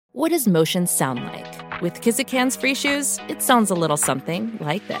What does motion sound like? With Kizik Hands Free Shoes, it sounds a little something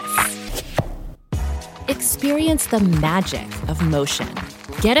like this. Experience the magic of motion.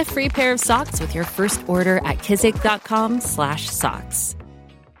 Get a free pair of socks with your first order at kizik.com/socks.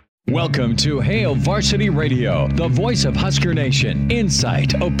 Welcome to Hail Varsity Radio, the voice of Husker Nation.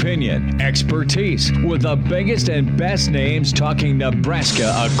 Insight, opinion, expertise, with the biggest and best names talking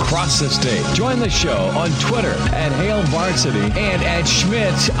Nebraska across the state. Join the show on Twitter at Hail Varsity and at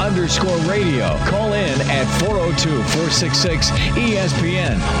Schmitz_radio. Call in at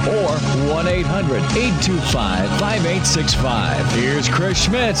 402-466-ESPN or 1-800-825-5865. Here's Chris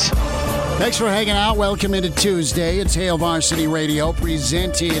Schmitz. Thanks for hanging out. Welcome into Tuesday. It's Hail Varsity Radio,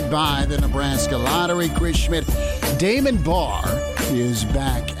 presented by the Nebraska Lottery. Chris Schmidt. Damon Barr is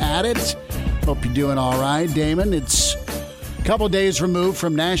back at it. Hope you're doing all right, Damon. It's a couple days removed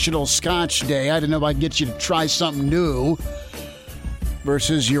from National Scotch Day. I didn't know if I could get you to try something new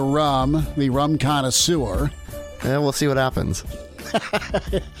versus your rum, the rum connoisseur. Yeah, we'll see what happens.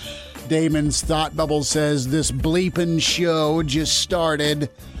 Damon's thought bubble says this bleeping show just started.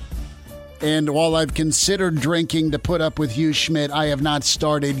 And while I've considered drinking to put up with Hugh Schmidt, I have not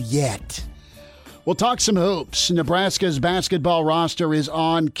started yet. We'll talk some hoops. Nebraska's basketball roster is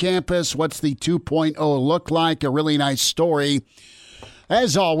on campus. What's the 2.0 look like? A really nice story.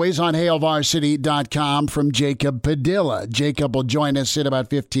 As always, on HailVarsity.com from Jacob Padilla. Jacob will join us in about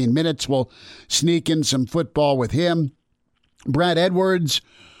 15 minutes. We'll sneak in some football with him. Brad Edwards.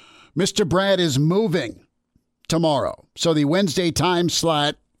 Mr. Brad is moving tomorrow. So the Wednesday time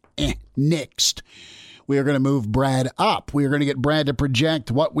slot nixed. We are going to move Brad up. We are going to get Brad to project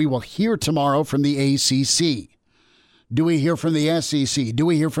what we will hear tomorrow from the ACC. Do we hear from the SEC? Do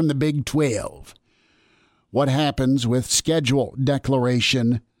we hear from the Big 12? What happens with schedule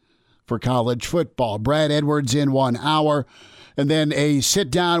declaration for college football? Brad Edwards in 1 hour. And then a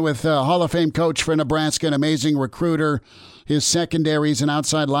sit down with a Hall of Fame coach for Nebraska, an amazing recruiter. His secondaries and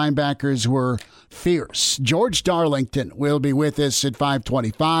outside linebackers were fierce. George Darlington will be with us at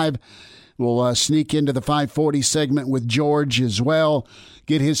 5:25. We'll sneak into the 5:40 segment with George as well,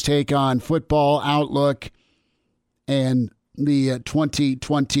 get his take on football outlook and the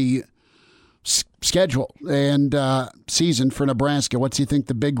 2020 schedule and season for Nebraska. What's he think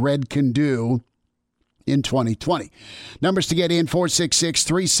the Big Red can do in 2020? Numbers to get in,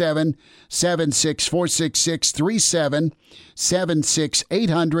 466-3776, 466-3776,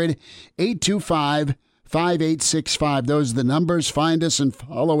 800-825-5865. Those are the numbers. Find us and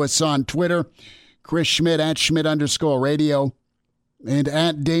follow us on Twitter. Chris Schmidt at Schmidt_radio and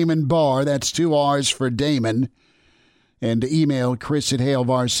at Damon Barr. That's 2 R's for Damon. And email Chris at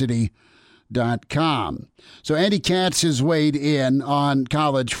HailVarsity.com. So Andy Katz has weighed in on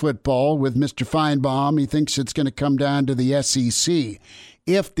college football with Mr. Feinbaum. He thinks it's going to come down to the SEC.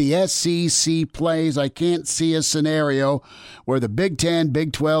 If the SEC plays, I can't see a scenario where the Big 10,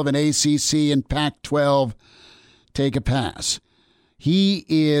 Big 12, and ACC and Pac-12 take a pass. He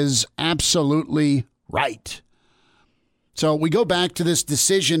is absolutely right. So we go back to this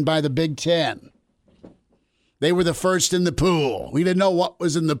decision by the Big 10. They were the first in the pool. We didn't know what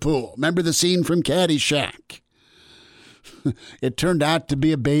was in the pool. Remember the scene from Caddyshack? It turned out to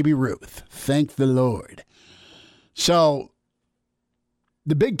be a Baby Ruth. Thank the Lord. So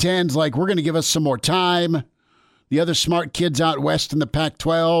the Big Ten's like, we're going to give us some more time. The other smart kids out west in the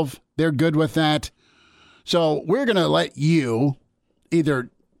Pac-12, they're good with that. So we're going to let you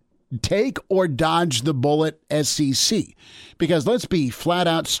either take or dodge the bullet, SEC. Because let's be flat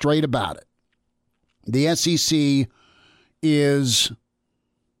out straight about it. The SEC is,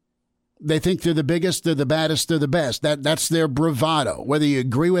 they think they're the biggest, they're the baddest, they're the best. That's their bravado. Whether you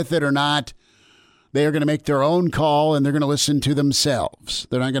agree with it or not, they are going to make their own call and they're going to listen to themselves.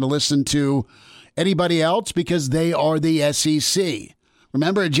 They're not going to listen to anybody else because they are the SEC.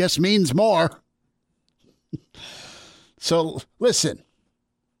 Remember, it just means more. So listen,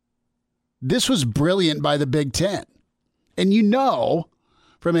 this was brilliant by the Big Ten. And you know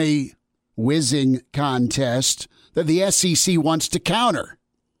from a whizzing contest that the SEC wants to counter.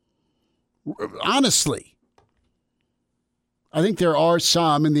 Honestly, I think there are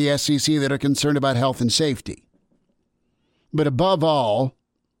some in the SEC that are concerned about health and safety. But above all,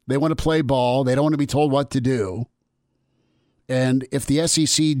 they want to play ball. They don't want to be told what to do. And if the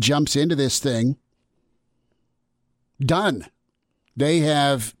SEC jumps into this thing, done. They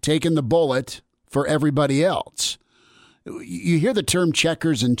have taken the bullet for everybody else. You hear the term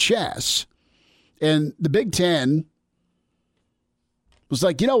checkers in chess, and the Big Ten was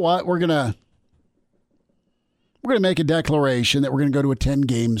like, you know what, we're gonna make a declaration that we're gonna go to a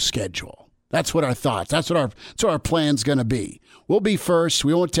 10-game schedule. That's what our thoughts. That's what our plan's going to be. We'll be first.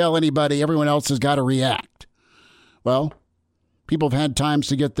 We won't tell anybody. Everyone else has got to react. Well, people have had times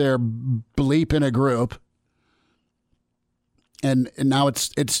to get their bleep in a group. And now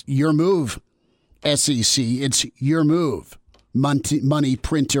it's your move, SEC. It's your move, money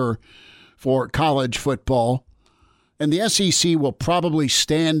printer for college football. And the SEC will probably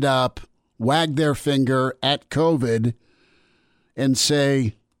stand up, wag their finger at COVID, and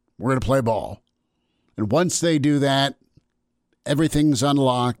say, we're going to play ball. And once they do that, everything's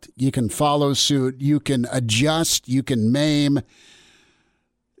unlocked. You can follow suit. You can adjust. You can maim,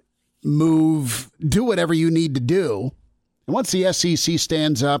 move, do whatever you need to do. And once the SEC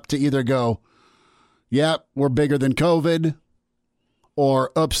stands up to either go, yep, we're bigger than COVID,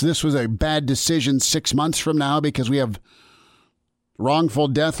 or, oops, this was a bad decision 6 months from now because we have wrongful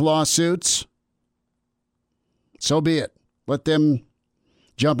death lawsuits, so be it. Let them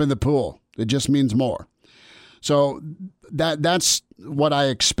jump in the pool. It just means more. So that's what I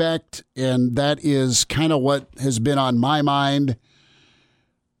expect, and that is kind of what has been on my mind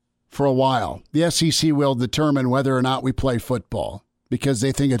for a while. The SEC will determine whether or not we play football because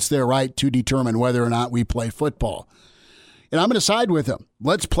they think it's their right to determine whether or not we play football. And I'm going to side with them.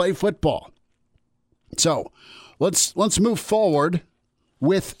 Let's play football. So let's move forward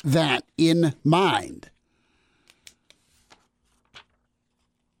with that in mind.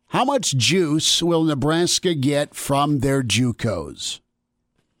 How much juice will Nebraska get from their JUCOs?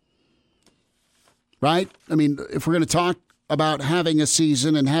 Right? I mean, if we're going to talk about having a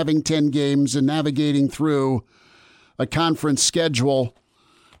season and having 10 games and navigating through a conference schedule,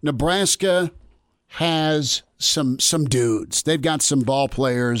 Nebraska has some dudes. They've got some ball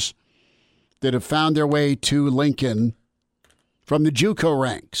players that have found their way to Lincoln from the JUCO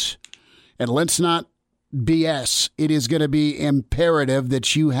ranks. And let's not BS. It is going to be imperative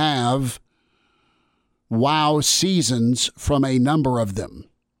that you have wow seasons from a number of them.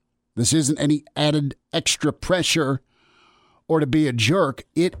 This isn't any added extra pressure or to be a jerk.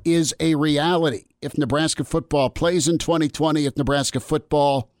 It is a reality. If Nebraska football plays in 2020, if Nebraska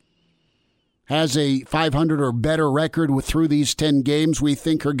football has a 500 or better record through these 10 games we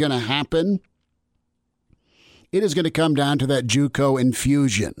think are going to happen, it is going to come down to that JUCO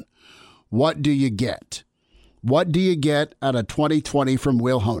infusion. What do you get? What do you get out of 2020 from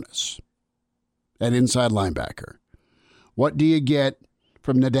Will Honas at inside linebacker? What do you get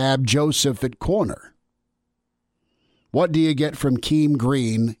from Nadab Joseph at corner? What do you get from Keem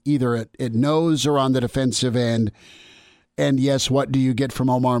Green, either at nose or on the defensive end? And yes, what do you get from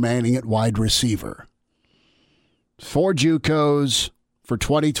Omar Manning at wide receiver? 4 JUCOs for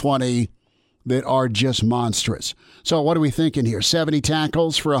 2020 that are just monstrous. So what are we thinking here? 70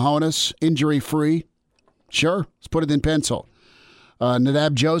 tackles for a Honas, injury-free? Sure, let's put it in pencil.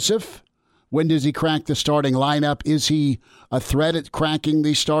 Nadab Joseph, when does he crack the starting lineup? Is he a threat at cracking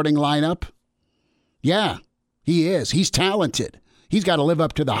the starting lineup? Yeah, he is. He's talented. He's got to live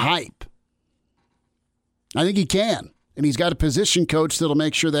up to the hype. I think he can. And he's got a position coach that'll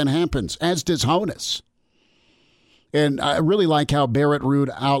make sure that happens, as does Honas. And I really like how Barrett Ruud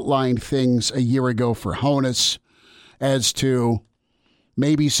outlined things a year ago for Honas as to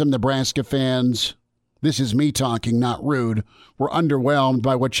maybe some Nebraska fans, this is me talking, not Ruud, were underwhelmed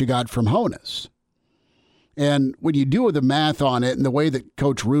by what you got from Honas. And when you do the math on it and the way that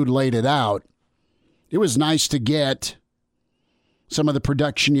Coach Ruud laid it out, it was nice to get some of the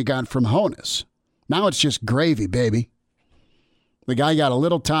production you got from Honas. Now it's just gravy, baby. The guy got a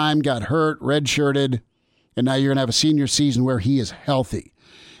little time, got hurt, redshirted, and now you're going to have a senior season where he is healthy.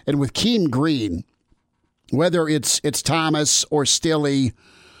 And with Keem Green, whether it's Thomas or Stilley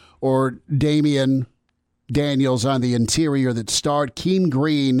or Damian Daniels on the interior that start, Keem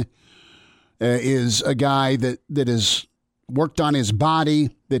Green is a guy that has worked on his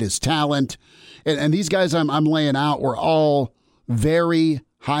body, that is talent. And these guys I'm laying out were all very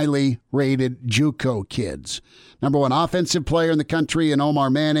highly rated JUCO kids. Number 1 offensive player in the country in Omar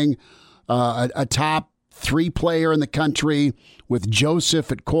Manning, a top 3 player in the country with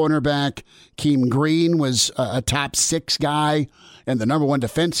Joseph at cornerback. Keem Green was a top 6 guy and the number 1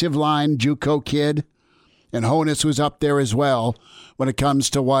 defensive line JUCO kid. And Honas was up there as well when it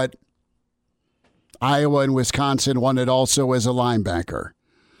comes to what Iowa and Wisconsin wanted also as a linebacker.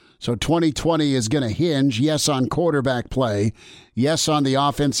 So 2020 is going to hinge, yes, on quarterback play, yes, on the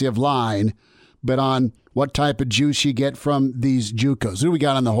offensive line, but on what type of juice you get from these JUCOs. Who do we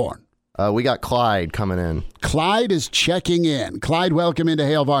got on the horn? We got Clyde coming in. Clyde is checking in. Clyde, welcome into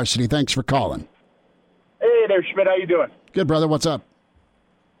Hail Varsity. Thanks for calling. Hey there, Schmidt. How you doing? Good, brother. What's up?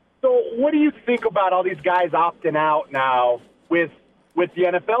 So what do you think about all these guys opting out now with the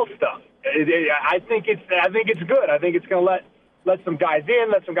NFL stuff? I think it's good. I think it's going to let some guys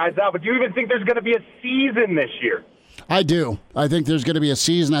in, let some guys out. But do you even think there's going to be a season this year? I do. I think there's going to be a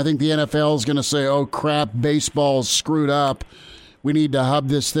season. I think the NFL is going to say, oh, crap, baseball's screwed up. We need to hub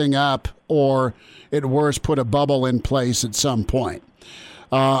this thing up, or at worst, put a bubble in place at some point.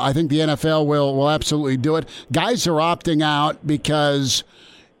 I think the NFL will absolutely do it. Guys are opting out because,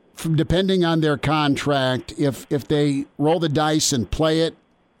 depending on their contract, if they roll the dice and play it,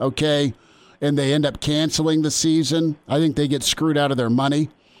 okay, and they end up canceling the season, I think they get screwed out of their money.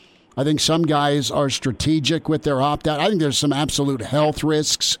 I think some guys are strategic with their opt-out. I think there's some absolute health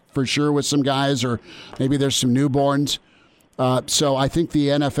risks for sure with some guys, or maybe there's some newborns. So I think the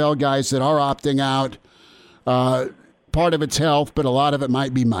NFL guys that are opting out, part of it's health, but a lot of it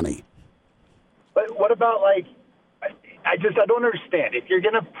might be money. But what about, like, I don't understand. If you're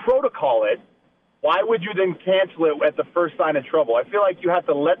going to protocol it, why would you then cancel it at the first sign of trouble? I feel like you have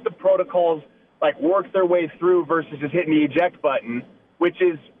to let the protocols, like, work their way through versus just hitting the eject button, which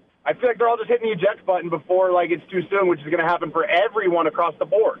is, I feel like they're all just hitting the eject button before, like, it's too soon, which is going to happen for everyone across the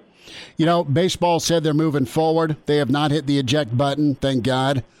board. You know, baseball said they're moving forward. They have not hit the eject button, thank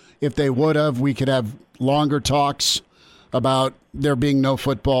God. If they would have, we could have longer talks about there being no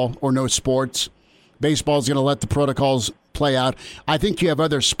football or no sports. Baseball is going to let the protocols play out. I think you have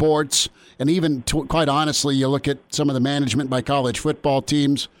other sports, and even, quite honestly, you look at some of the management by college football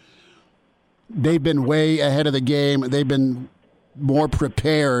teams. They've been way ahead of the game. They've been more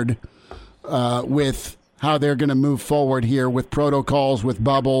prepared with how they're going to move forward here with protocols, with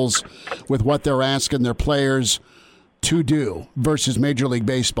bubbles, with what they're asking their players to do versus Major League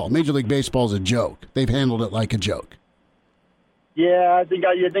Baseball. Major League Baseball is a joke. They've handled it like a joke. Yeah, I think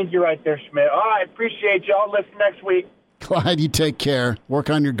you're right there, Schmidt. All right, appreciate you. I'll listen next week. Clyde, you take care. Work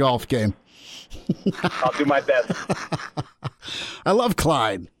on your golf game. I'll do my best. I love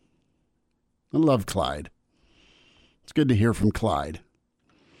Clyde. It's good to hear from Clyde.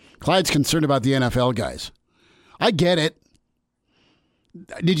 Clyde's concerned about the NFL guys. I get it.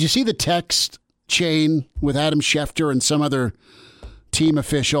 Did you see the text chain with Adam Schefter and some other team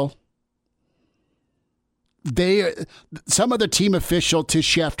official? Some other team official to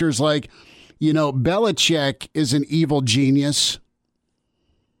Schefter's like, you know, Belichick is an evil genius.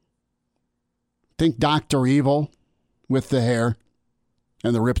 Think Dr. Evil with the hair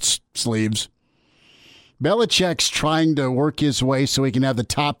and the ripped sleeves. Belichick's trying to work his way so he can have the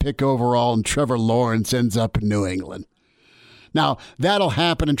top pick overall, and Trevor Lawrence ends up in New England. Now, that'll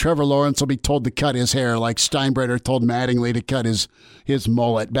happen, and Trevor Lawrence will be told to cut his hair like Steinbrenner told Mattingly to cut his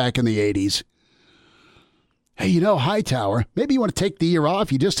mullet back in the 80s. Hey, you know, Hightower, maybe you want to take the year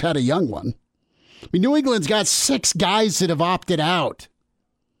off. You just had a young one. I mean, New England's got 6 guys that have opted out,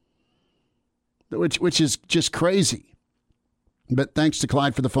 which is just crazy. But thanks to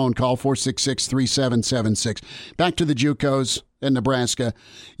Clyde for the phone call, 466-3776. Back to the JUCOs in Nebraska.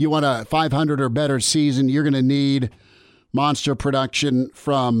 You want a 500 or better season, you're going to need monster production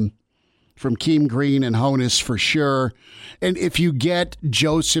from Keem Green and Honus for sure. And if you get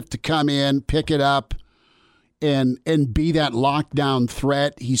Joseph to come in, pick it up, and be that lockdown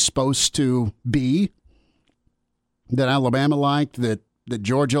threat he's supposed to be, that Alabama liked, that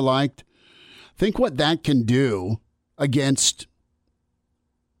Georgia liked, think what that can do against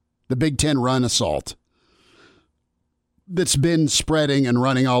the Big Ten run assault that's been spreading and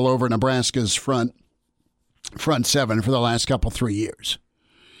running all over Nebraska's front seven for the last 3 years.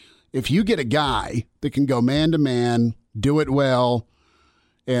 If you get a guy that can go man-to-man, do it well,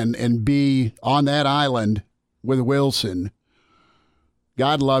 and be on that island with Wilson,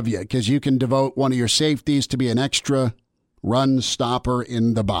 God love you, because you can devote one of your safeties to be an extra run stopper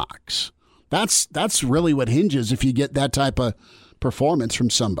in the box. That's really what hinges if you get that type of performance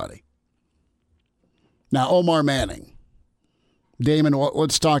from somebody. Now, Omar Manning. Damon,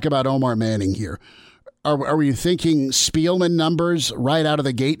 let's talk about Omar Manning here. Are we thinking Spielman numbers right out of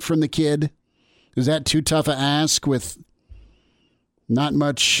the gate from the kid? Is that too tough a ask with not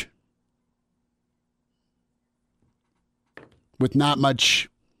much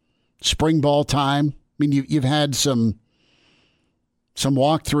spring ball time? I mean, you've had some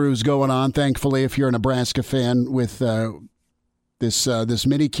walkthroughs going on, thankfully, if you're a Nebraska fan, with this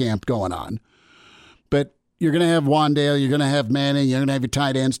mini camp going on. But you're going to have Wandale, you're going to have Manning, you're going to have your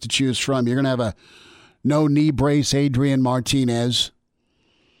tight ends to choose from. You're going to have a no knee brace Adrian Martinez.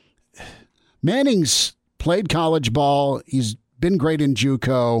 Manning's played college ball. He's been great in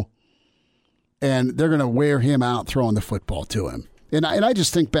JUCO, and they're going to wear him out throwing the football to him. And I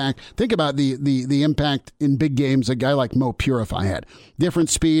just think about the impact in big games a guy like Mo Purify had. Different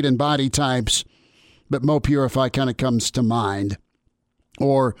speed and body types, but Mo Purify kind of comes to mind.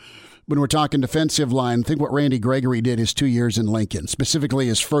 Or when we're talking defensive line, think what Randy Gregory did his 2 years in Lincoln, specifically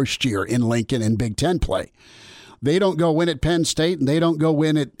his first year in Lincoln in Big Ten play. They don't go win at Penn State, and they don't go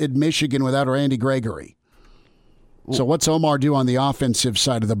win at Michigan without Randy Gregory. So what's Omar do on the offensive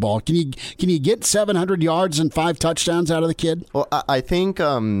side of the ball? Can you get 700 yards and 5 touchdowns out of the kid? Well, I think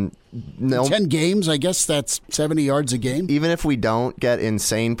 10 games, I guess that's 70 yards a game. Even if we don't get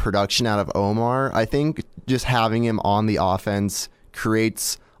insane production out of Omar, I think just having him on the offense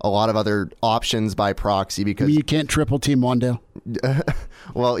creates a lot of other options by proxy because you can't triple team Wandale.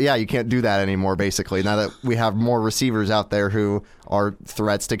 Well, yeah, you can't do that anymore, basically, now that we have more receivers out there who are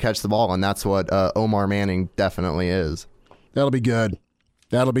threats to catch the ball, and that's what Omar Manning definitely is. That'll be good.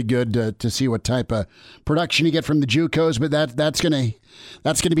 That'll be good to see what type of production you get from the JUCOs, but that's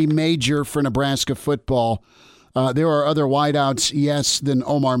gonna be major for Nebraska football. There are other wideouts, yes, than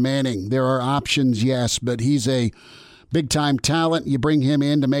Omar Manning. There are options, yes, but he's a big-time talent. You bring him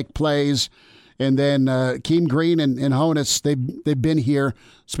in to make plays. And then Keem Green and Honus, they've been here,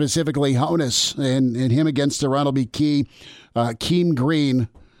 specifically Honus, and him against the run will be key. Keem Green,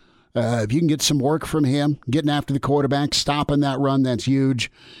 if you can get some work from him, getting after the quarterback, stopping that run, that's huge.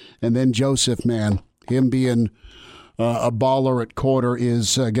 And then Joseph, man, him being a baller at quarter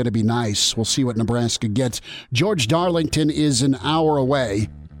is going to be nice. We'll see what Nebraska gets. George Darlington is an hour away.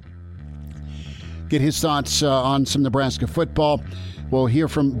 Get his thoughts on some Nebraska football. We'll hear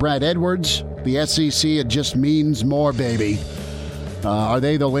from Brad Edwards. The SEC, it just means more, baby. Are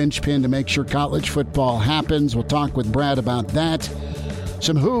they the linchpin to make sure college football happens? We'll talk with Brad about that.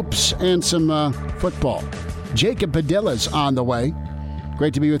 Some hoops and some football. Jacob Padilla's on the way.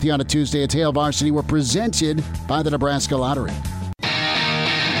 Great to be with you on a Tuesday at Hail Varsity. We're presented by the Nebraska Lottery.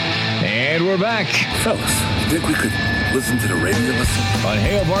 And we're back Fellas, think we could listen to the radio on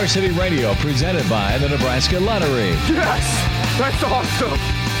Hail Varsity Radio, presented by the Nebraska Lottery. Yes! That's awesome!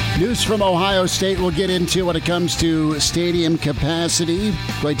 News from Ohio State we'll get into when it comes to stadium capacity.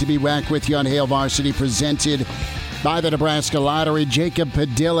 Great to be back with you on Hail Varsity, presented by the Nebraska Lottery. Jacob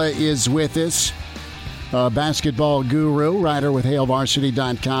Padilla is with us, basketball guru, writer with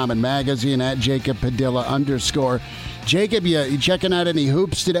HailVarsity.com and magazine at Jacob Padilla _. Jacob, you checking out any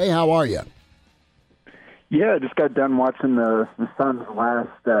hoops today? How are you? Yeah, I just got done watching the Suns' last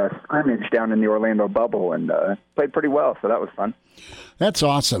scrimmage down in the Orlando bubble and played pretty well, so that was fun. That's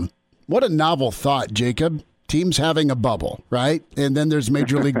awesome. What a novel thought, Jacob. Teams having a bubble, right? And then there's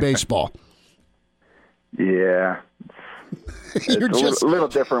Major League Baseball. Yeah. It's a little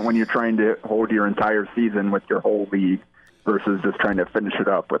different when you're trying to hold your entire season with your whole league versus just trying to finish it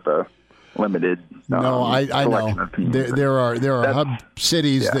up with a limited I know. There are hub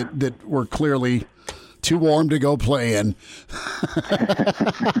cities that were clearly too warm to go play in.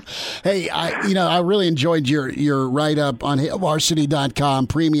 Hey, I really enjoyed your write-up on HailVarsity.com,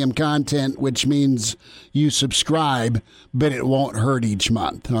 premium content, which means you subscribe, but it won't hurt each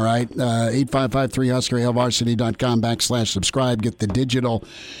month, all right? 8553-HUSKER, HailVarsity.com /subscribe. Get the digital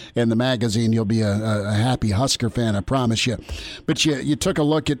and the magazine. You'll be a happy Husker fan, I promise you. But you took a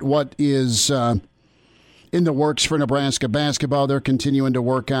look at what is in the works for Nebraska basketball. They're continuing to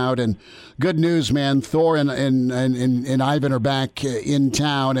work out, and good news, man. Thor and Ivan are back in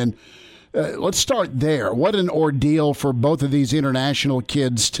town, and let's start there. What an ordeal for both of these international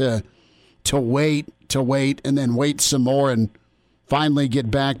kids to wait, and then wait some more, and finally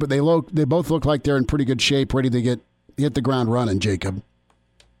get back. But they both look like they're in pretty good shape, ready to hit the ground running. Jacob.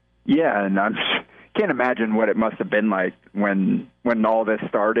 Yeah, and I can't imagine what it must have been like when all this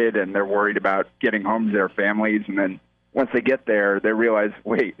started and they're worried about getting home to their families. And then once they get there, they realize,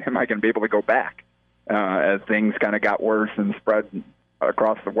 wait, am I going to be able to go back? As things kind of got worse and spread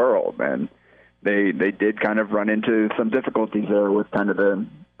across the world. And they did kind of run into some difficulties there with kind of the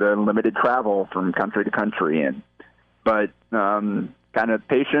limited travel from country to country. But kind of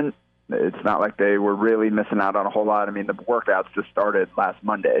patient. It's not like they were really missing out on a whole lot. I mean, the workouts just started last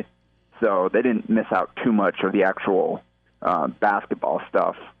Monday, so they didn't miss out too much of the actual basketball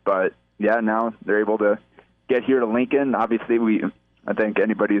stuff. But, yeah, now they're able to get here to Lincoln. Obviously, I think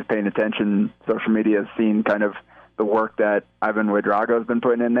anybody who's paying attention, social media has seen kind of the work that Ivan Ouedraogo has been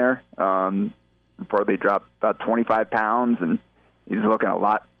putting in there. Reportedly dropped about 25 pounds, and he's looking a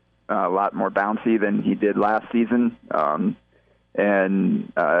lot more bouncy than he did last season.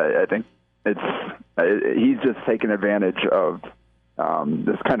 And I think he's just taking advantage of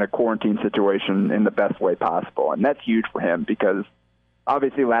this kind of quarantine situation in the best way possible. And that's huge for him because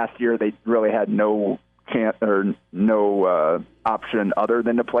obviously last year they really had no chance or no option other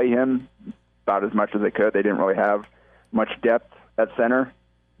than to play him about as much as they could. They didn't really have much depth at center.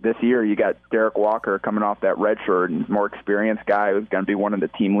 this year you got Derek Walker coming off that red shirt and more experienced guy who's going to be one of the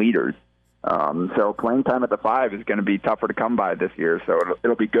team leaders. So playing time at the 5 is going to be tougher to come by this year. So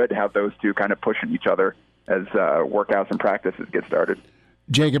it'll be good to have those two kind of pushing each other as workouts and practices get started.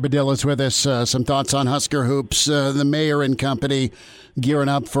 Jacob Badilla is with us. Some thoughts on Husker hoops. The mayor and company gearing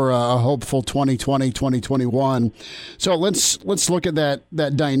up for a hopeful 2020-2021. So let's look at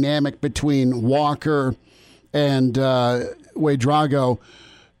that dynamic between Walker and Ouedraogo.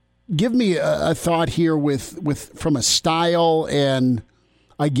 Give me a thought here with from a style and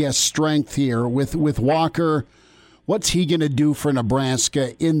I guess strength here with Walker. What's he going to do for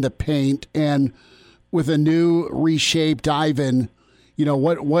Nebraska in the paint, and with a new reshaped Ivan? You know,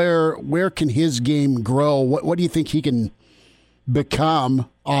 where can his game grow? What do you think he can become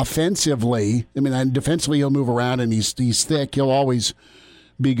offensively? I mean, defensively he'll move around and he's thick. He'll always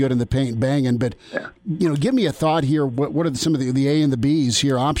be good in the paint banging. But, you know, give me a thought here. What are some of the A and the Bs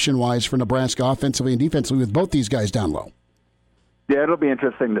here option-wise for Nebraska offensively and defensively with both these guys down low? Yeah, it'll be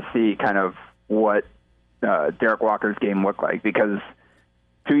interesting to see kind of what Derek Walker's game looked like, because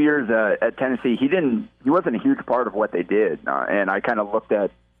 2 years at Tennessee, he wasn't a huge part of what they did. And I kind of looked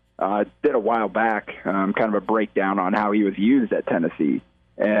at, did a while back, kind of a breakdown on how he was used at Tennessee.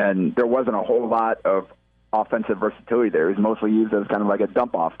 And there wasn't a whole lot of offensive versatility there. He was mostly used as kind of like a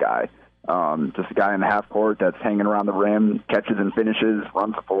dump-off guy, just a guy in the half court that's hanging around the rim, catches and finishes,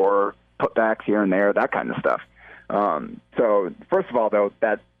 runs the floor, putbacks here and there, that kind of stuff. So first of all, though,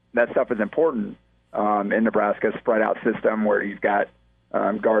 that stuff is important in Nebraska's spread-out system where you've got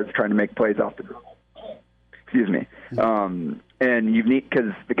guards trying to make plays off the dribble. Excuse me. And you need,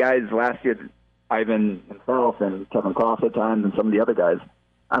 because the guys last year, Ivan himself and Kevin Cross at times and some of the other guys,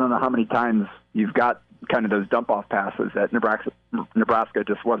 I don't know how many times you've got kind of those dump-off passes that Nebraska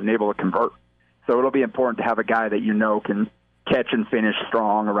just wasn't able to convert. So it'll be important to have a guy that you know can catch and finish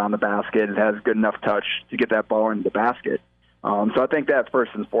strong around the basket and has good enough touch to get that ball into the basket. So I think that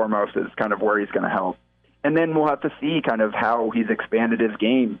first and foremost is kind of where he's going to help. And then we'll have to see kind of how he's expanded his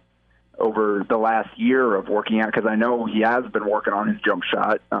game over the last year of working out, because I know he has been working on his jump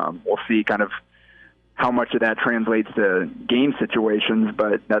shot. We'll see kind of how much of that translates to game situations,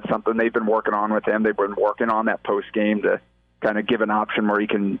 but that's something they've been working on with him. They've been working on that post game to kind of give an option where he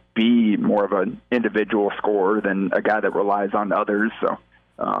can be more of an individual scorer than a guy that relies on others. So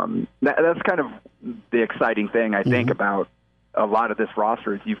that's kind of the exciting thing, I think, about a lot of this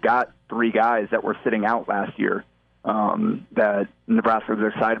roster is you've got 3 guys that were sitting out last year that Nebraska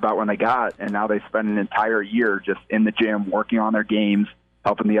was excited about when they got, and now they spend an entire year just in the gym working on their games,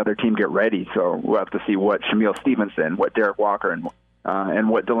 helping the other team get ready. So we'll have to see what Shamil Stevenson, what Derek Walker, and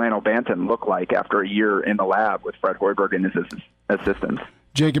what Delano Banton look like after a year in the lab with Fred Hoiberg and his assistants.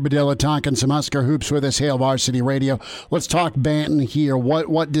 Jacob Badilla talking some Husker hoops with us, Hail Varsity Radio. Let's talk Banton here.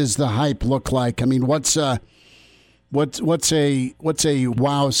 What does the hype look like? I mean, what's a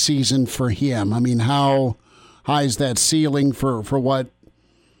wow season for him? I mean, how high is that ceiling for what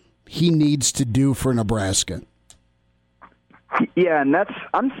he needs to do for Nebraska? Yeah, and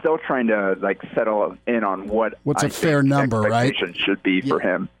I'm still trying to settle in on what's a fair number, right? Should be for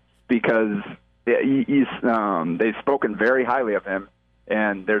him, because they've spoken very highly of him,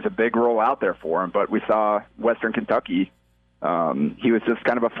 and there's a big role out there for him. But we saw Western Kentucky. He was just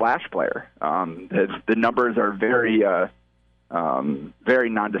kind of a flash player. The numbers are very, very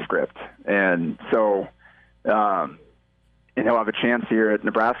nondescript, and so and he'll have a chance here at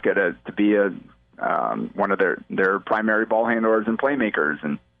Nebraska to be one of their primary ball handlers and playmakers.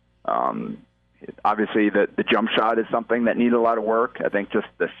 And obviously the jump shot is something that needs a lot of work. I think just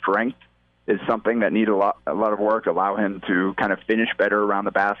the strength is something that needs a lot of work, allow him to kind of finish better around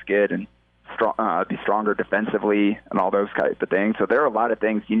the basket and be stronger defensively and all those type of things. So there are a lot of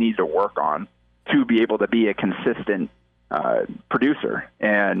things he needs to work on to be able to be a consistent producer.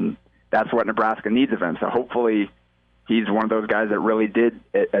 And that's what Nebraska needs of him. So hopefully he's one of those guys that really did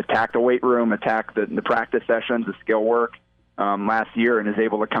attack the weight room, attack the practice sessions, the skill work last year, and is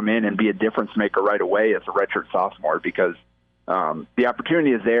able to come in and be a difference maker right away as a redshirt sophomore, because the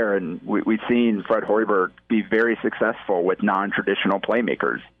opportunity is there. And we've seen Fred Hoiberg be very successful with non-traditional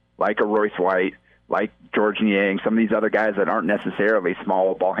playmakers like a Royce White, like George Niang, some of these other guys that aren't necessarily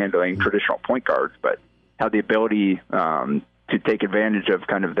small ball handling traditional point guards, but have the ability to take advantage of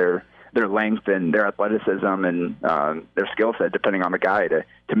kind of their length and their athleticism and their skill set, depending on the guy, to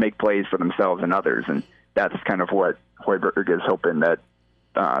make plays for themselves and others. And that's kind of what Hoiberg is hoping that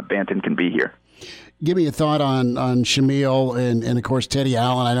Banton can be here. Give me a thought on Shamil and, of course, Teddy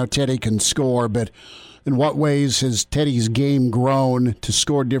Allen. I know Teddy can score, but in what ways has Teddy's game grown to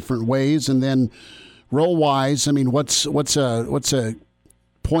score different ways? And then role-wise, I mean, what's a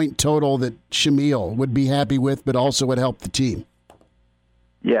point total that Shamil would be happy with, but also would help the team?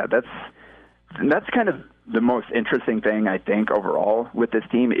 Yeah, that's kind of the most interesting thing, I think, overall with this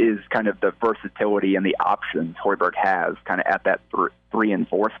team is kind of the versatility and the options Hoiberg has kind of at that 3 and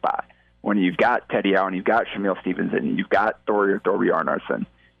 4 spot. When you've got Teddy Allen, you've got Shamil Stevenson, you've got Thorbjarnarson,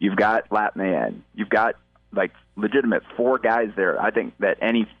 you've got Lat Mayen, you've got like legitimate 4 guys there. I think that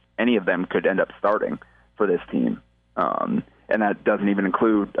any of them could end up starting for this team. And that doesn't even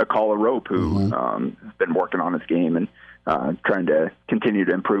include Akala Rope, who has been working on his game and trying to continue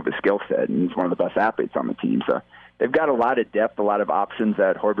to improve his skill set, and he's one of the best athletes on the team. So they've got a lot of depth, a lot of options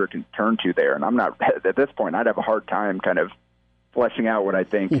that Hoiberg can turn to there. And I'm not, at this point, I'd have a hard time kind of fleshing out what I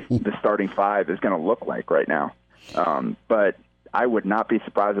think the starting 5 is going to look like right now. But I would not be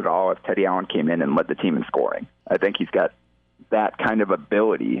surprised at all if Teddy Allen came in and led the team in scoring. I think he's got that kind of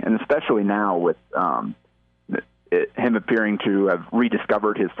ability, and especially now with him appearing to have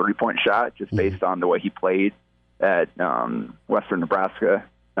rediscovered his three-point shot just based on the way he played at Western Nebraska.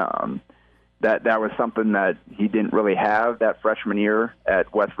 That was something that he didn't really have that freshman year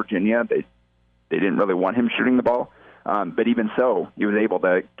at West Virginia. They didn't really want him shooting the ball. But even so, he was able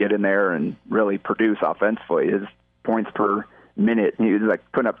to get in there and really produce offensively. His points per minute, he was like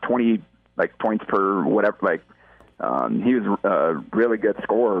putting up 20 points per whatever. He was a really good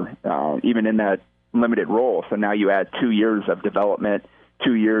scorer, even in that limited role. So now you add 2 years of development,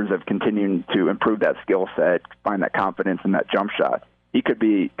 2 years of continuing to improve that skill set, find that confidence in that jump shot. He could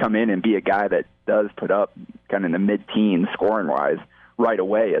come in and be a guy that does put up kind of in the mid-teens scoring-wise right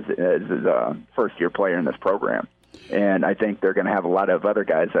away as a first-year player in this program. And I think they're going to have a lot of other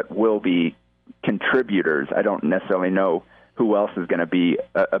guys that will be contributors. I don't necessarily know who else is going to be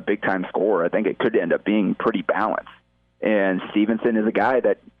a big-time scorer. I think it could end up being pretty balanced. And Stevenson is a guy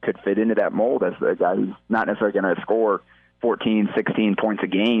that could fit into that mold as a guy who's not necessarily going to score 14, 16 points a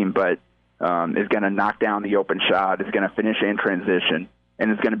game, but is going to knock down the open shot, is going to finish in transition,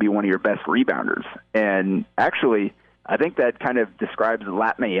 and is going to be one of your best rebounders. And actually, I think that kind of describes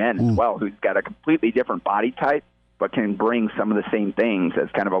Lat Mayen as well, who's got a completely different body type, but can bring some of the same things as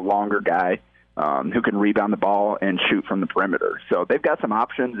kind of a longer guy who can rebound the ball and shoot from the perimeter. So they've got some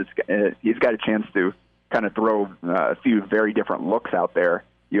options. He's got a chance to kind of throw a few very different looks out there.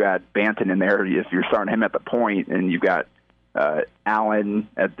 You add Banton in there if you're starting him at the point, and you've got Allen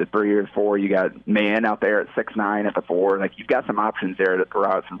at the 3 or 4. You got Mayen out there at 6'9" at the 4. Like, you've got some options there to throw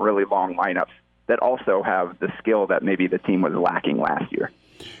out some really long lineups that also have the skill that maybe the team was lacking last year.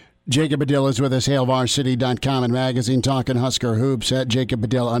 Jacob Badilla is with us, HailVarsity.com and magazine, talking Husker hoops at Jacob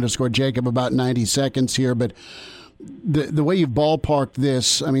Badilla _ Jacob. About 90 seconds here, but the way you've ballparked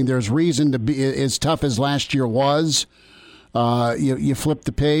this, I mean, there's reason to be as tough as last year was. You flip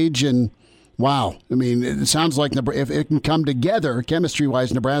the page and wow. I mean, it sounds like if it can come together,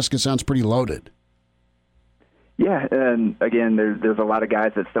 chemistry-wise, Nebraska sounds pretty loaded. Yeah, and again, there's a lot of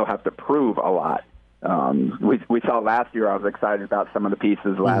guys that still have to prove a lot. We saw last year, I was excited about some of the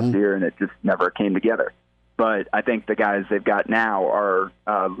pieces last year, and it just never came together. But I think the guys they've got now are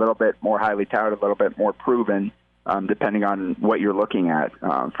a little bit more highly touted, a little bit more proven, depending on what you're looking at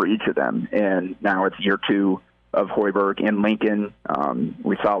for each of them. And now it's year 2 of Hoiberg in Lincoln.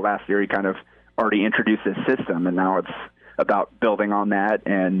 We saw last year he kind of already introduced his system, and now it's about building on that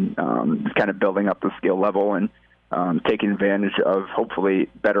and kind of building up the skill level and taking advantage of hopefully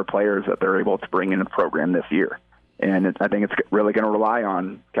better players that they're able to bring in the program this year. And I think it's really going to rely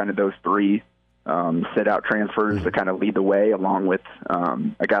on kind of those 3 sit-out transfers to kind of lead the way, along with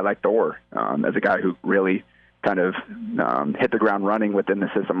a guy like Thor as a guy who really kind of hit the ground running within the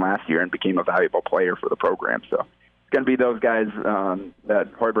system last year and became a valuable player for the program. So it's going to be those guys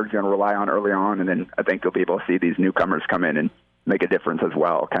that Hoiberg's going to rely on early on, and then I think you'll be able to see these newcomers come in and make a difference as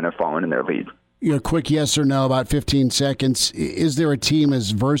well, kind of following in their lead. A quick yes or no, about 15 seconds. Is there a team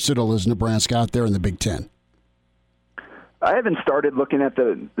as versatile as Nebraska out there in the Big Ten? I haven't started looking at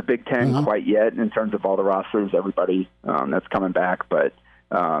the Big Ten quite yet in terms of all the rosters, everybody that's coming back. But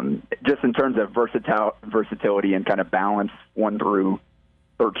just in terms of versatility and kind of balance 1 through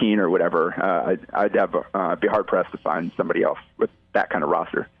 13 or whatever, I'd be hard-pressed to find somebody else with that kind of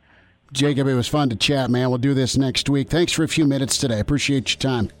roster. Jacob, it was fun to chat, man. We'll do this next week. Thanks for a few minutes today. Appreciate your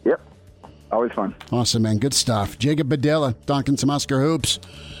time. Yep. Always fun. Awesome, man. Good stuff. Jacob Badilla, talking some Husker hoops.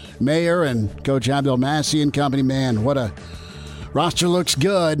 Mayor and Coach Abdel Massey and company, man, what a roster. Looks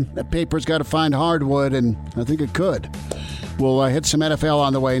good. That paper's got to find hardwood, and I think it could. We'll hit some NFL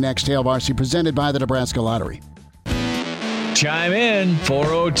on the way next. Hail Varsity, presented by the Nebraska Lottery. Chime in,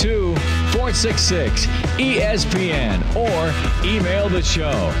 402 888-466-ESPN or email the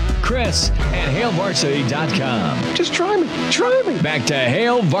show, Chris@HailVarsity.com. Just try me. Try me. Back to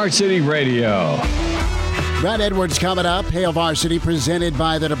Hail Varsity Radio. Brad Edwards coming up. Hail Varsity presented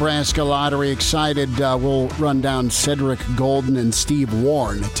by the Nebraska Lottery. Excited. We'll run down Cedric Golden and Steve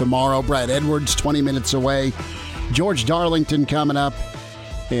Warren tomorrow. Brad Edwards 20 minutes away. George Darlington coming up.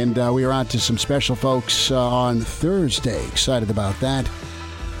 And we are out to some special folks on Thursday. Excited about that.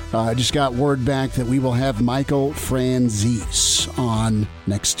 I just got word back that we will have Michael Franzese on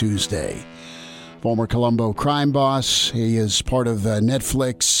next Tuesday. Former Colombo crime boss. He is part of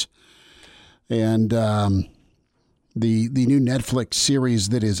Netflix. And the new Netflix series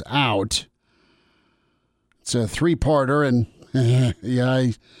that is out, it's a 3-parter, and yeah,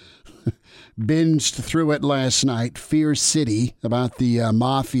 I binged through it last night. Fear City, about the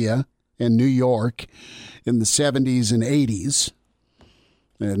mafia in New York in the 70s and 80s.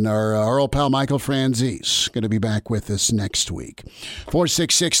 And our old pal Michael Franzese going to be back with us next week.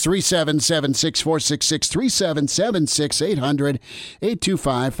 466-3776, 466-3776,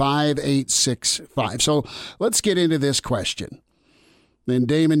 800-825-5865. So let's get into this question. Then,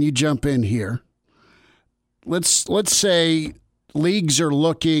 Damon, you jump in here. Let's say leagues are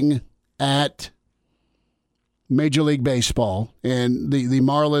looking at Major League Baseball, and the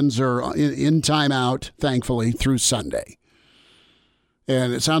Marlins are in timeout, thankfully, through Sunday.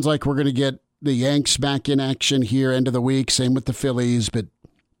 And it sounds like we're going to get the Yanks back in action here end of the week. Same with the Phillies. But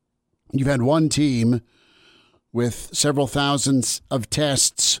you've had one team with several thousands of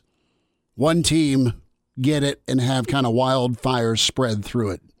tests. One team get it and have kind of wildfire spread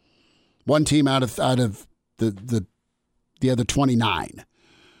through it. One team out of the other 29.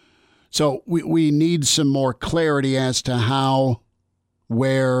 So we need some more clarity as to how,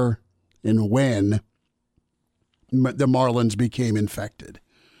 where, and when the Marlins became infected.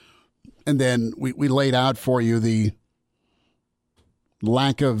 And then we laid out for you the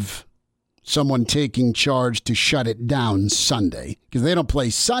lack of someone taking charge to shut it down Sunday. Because if they don't play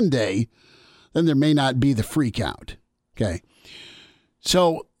Sunday, then there may not be the freak out. Okay.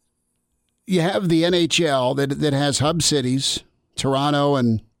 So you have the NHL that has hub cities, Toronto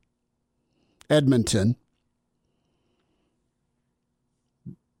and Edmonton.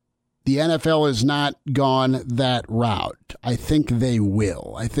 The NFL has not gone that route. I think they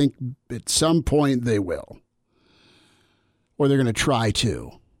will. I think at some point they will. Or they're going to try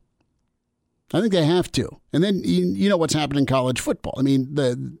to. I think they have to. And then you know what's happening in college football. I mean,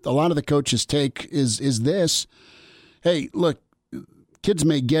 a lot of the coaches' take is this. Hey, look, kids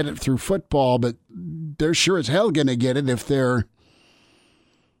may get it through football, but they're sure as hell going to get it if they're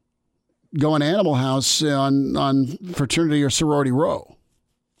going Animal House on fraternity or sorority row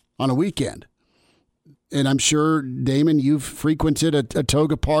on a weekend. And I'm sure, Damon, you've frequented a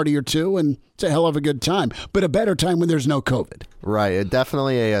toga party or two, and it's a hell of a good time. But a better time when there's no COVID. Right.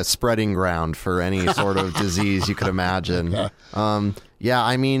 Definitely a spreading ground for any sort of disease you could imagine. Yeah,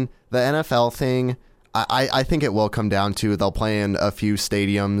 I mean, the NFL thing, I think it will come down to they'll play in a few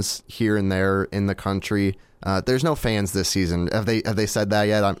stadiums here and there in the country. There's no fans this season. Have they said that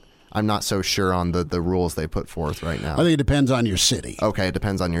yet? I'm not so sure on the rules they put forth right now. I think it depends on your city. Okay, it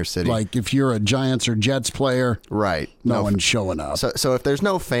depends on your city. Like if you're a Giants or Jets player, right? No one's showing up. So if there's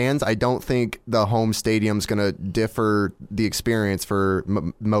no fans, I don't think the home stadium's going to differ the experience for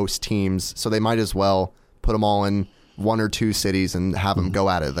most teams. So they might as well put them all in one or two cities and have them go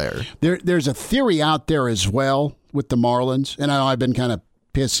at it there. There's a theory out there as well with the Marlins, and I know I've been kind of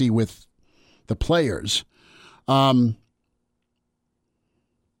pissy with the players.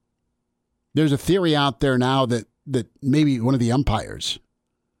 There's a theory out there now that maybe one of the umpires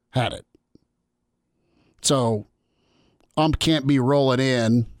had it. So ump can't be rolling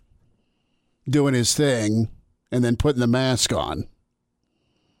in, doing his thing, and then putting the mask on.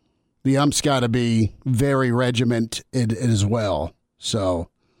 The ump's got to be very regimented as well. So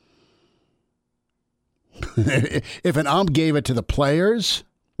if an ump gave it to the players,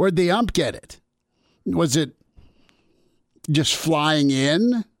 where'd the ump get it? Was it just flying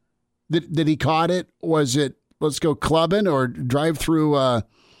in? That he caught it? Was it let's go clubbing or drive through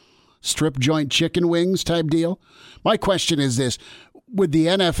strip joint chicken wings type deal? My question is this. Would the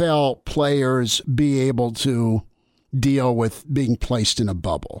NFL players be able to deal with being placed in a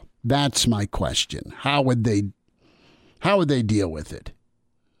bubble? That's my question. How would they deal with it?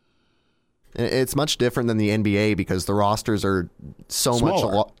 It's much different than the NBA because the rosters are so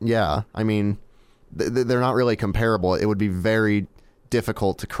smaller. much. Yeah. I mean, they're not really comparable. It would be very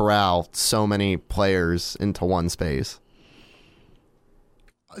difficult to corral so many players into one space.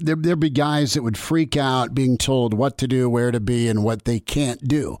 there'd be guys that would freak out being told what to do, where to be, and what they can't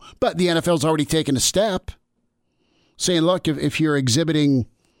do. But the NFL's already taken a step saying, look, if you're exhibiting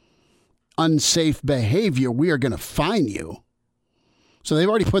unsafe behavior, we are going to fine you. So they've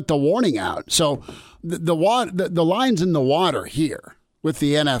already put the warning out. So the line's in the water here with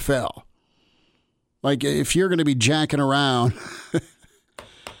the NFL. Like, if you're going to be jacking around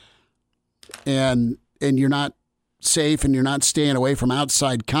and you're not safe and you're not staying away from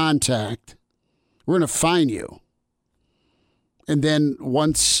outside contact, we're going to fine you. And then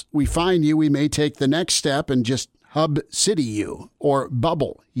once we fine you, we may take the next step and just hub city you or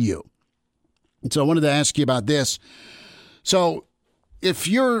bubble you. And so I wanted to ask you about this. So if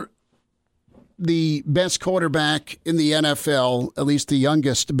you're the best quarterback in the NFL, at least the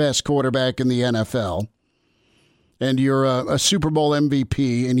youngest best quarterback in the NFL, and you're a Super Bowl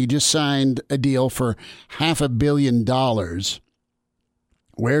MVP, and you just signed a deal for $500 million,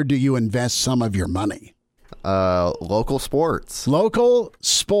 where do you invest some of your money? Local sports. Local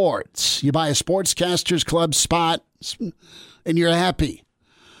sports. You buy a Sportscasters Club spot, and you're happy.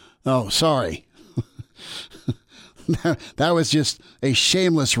 Oh, sorry. That was just a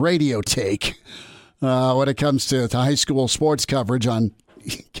shameless radio take when it comes to high school sports coverage on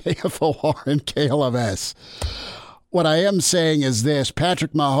KFOR and KLMS. What I am saying is this.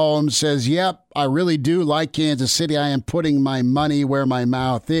 Patrick Mahomes says, yep, I really do like Kansas City. I am putting my money where my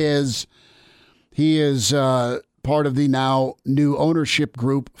mouth is. He is part of the now new ownership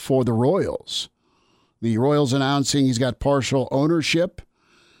group for the Royals. The Royals announcing he's got partial ownership.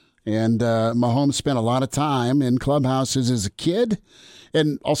 And Mahomes spent a lot of time in clubhouses as a kid.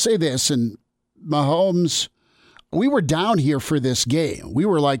 And I'll say this, and Mahomes, we were down here for this game. We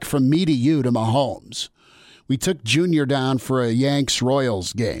were like from me to you to Mahomes. We took Junior down for a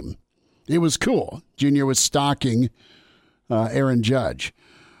Yanks-Royals game. It was cool. Junior was stalking Aaron Judge.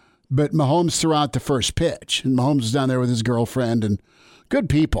 But Mahomes threw out the first pitch. And Mahomes was down there with his girlfriend and good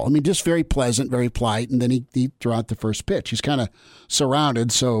people. I mean, just very pleasant, very polite. And then he threw out the first pitch. He's kind of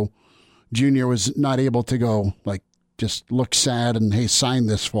surrounded, so Junior was not able to go, like, just look sad and, hey, sign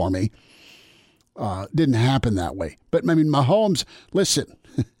this for me. Didn't happen that way. But, I mean, Mahomes, listen,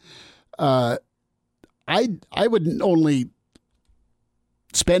 I would only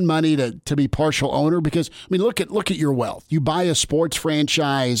spend money to be partial owner because, I mean, look at your wealth. You buy a sports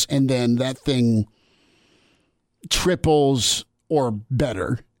franchise and then that thing triples or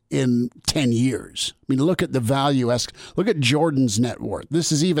better in 10 years. I mean, look at the value. Look at Jordan's net worth.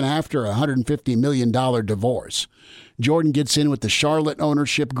 This is even after a $150 million divorce. Jordan gets in with the Charlotte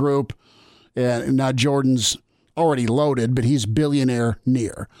ownership group, and now Jordan's already loaded, but he's billionaire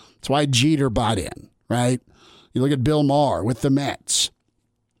near. That's why Jeter bought in, right? You look at Bill Maher with the Mets.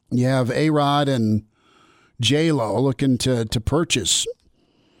 You have A-Rod and J-Lo looking to purchase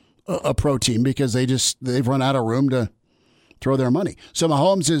a pro team because they've run out of room to throw their money. So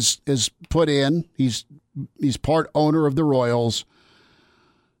Mahomes is put in. He's part owner of the Royals.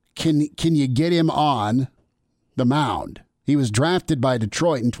 Can you get him on the mound? He was drafted by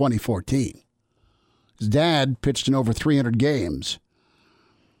Detroit in 2014. His dad pitched in over 300 games.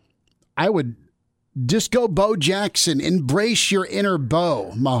 I would just go Bo Jackson. Embrace your inner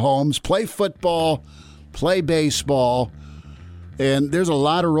Bo, Mahomes. Play football, play baseball. And there's a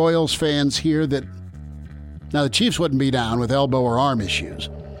lot of Royals fans here that, now the Chiefs wouldn't be down with elbow or arm issues.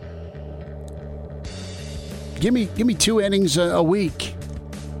 Give me 2 innings a week.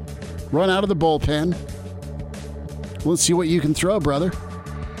 Run out of the bullpen. Let's see what you can throw, brother.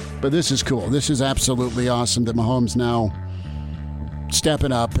 But this is cool. This is absolutely awesome that Mahomes now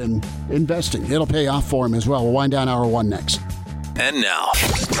stepping up and investing. It'll pay off for him as well. We'll wind down hour 1 next. And now,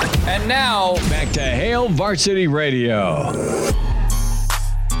 back to Hail Varsity Radio.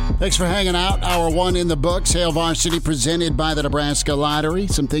 Thanks for hanging out. Hour 1 in the books. Hail Varsity presented by the Nebraska Lottery.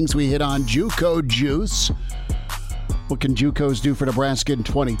 Some things we hit on. JUCO Juice. What can JUCOs do for Nebraska in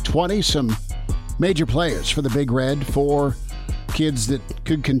 2020? Some major players for the Big Red. 4 kids that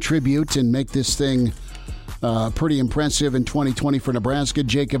could contribute and make this thing pretty impressive in 2020 for Nebraska.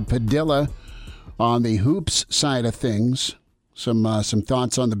 Jacob Padilla on the hoops side of things. Some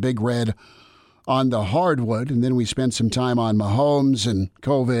thoughts on the Big Red on the hardwood, and then we spent some time on Mahomes and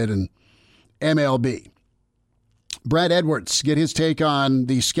COVID and MLB. Brad Edwards, get his take on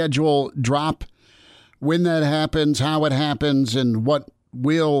the schedule drop, when that happens, how it happens, and what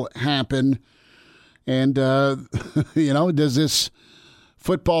will happen. And, does this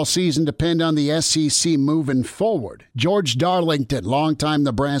football season depend on the SEC moving forward? George Darlington, longtime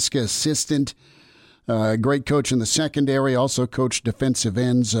Nebraska assistant, great coach in the secondary, also coached defensive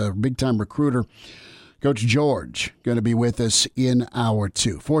ends, a big-time recruiter. Coach George going to be with us in hour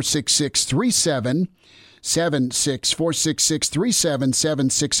 2. 466-3776,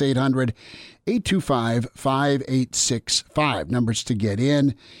 466-3776, 825-5865. Numbers to get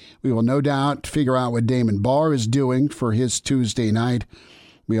in. We will no doubt figure out what Damon Barr is doing for his Tuesday night.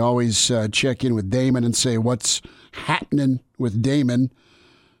 We always check in with Damon and say what's happening with Damon,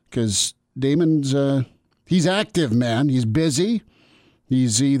 because Damon's he's active, man. He's busy.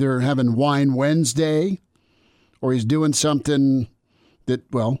 He's either having Wine Wednesday or he's doing something that,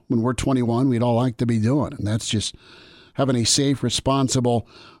 well, when we're 21, we'd all like to be doing, and that's just having a safe, responsible,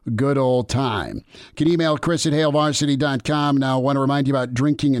 good old time. You can email Chris at HaleVarsity.com. Now, I want to remind you about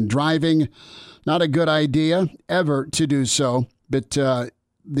drinking and driving. Not a good idea ever to do so, but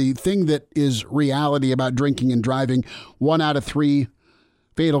the thing that is reality about drinking and driving, 1 out of 3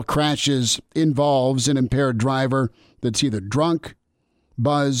 fatal crashes involves an impaired driver that's either drunk,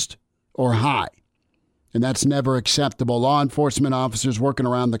 buzzed, or high. And that's never acceptable. Law enforcement officers working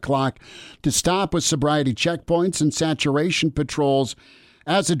around the clock to stop with sobriety checkpoints and saturation patrols.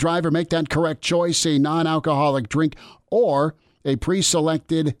 As a driver, make that correct choice, a non-alcoholic drink or a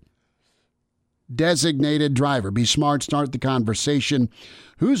pre-selected designated driver. Be smart, start the conversation.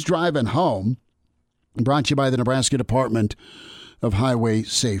 Who's driving home? Brought to you by the Nebraska Department of Highway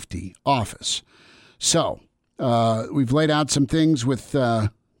Safety Office. So, we've laid out some things with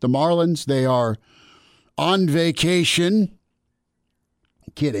the Marlins. They are on vacation.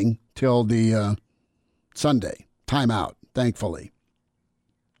 Kidding. Till the Sunday. Timeout, thankfully.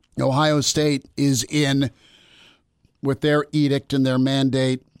 Ohio State is in with their edict and their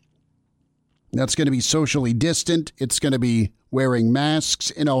mandate. That's going to be socially distant. It's going to be wearing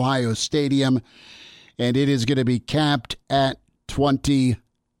masks in Ohio Stadium. And it is going to be capped at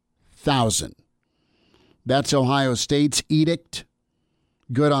 20,000. That's Ohio State's edict.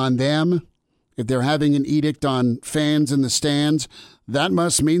 Good on them. If they're having an edict on fans in the stands, that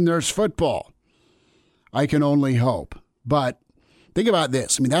must mean there's football. I can only hope. But think about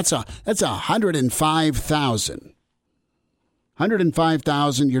this. I mean, that's 105,000.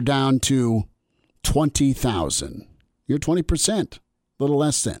 105,000, you're down to 20,000. You're 20%, a little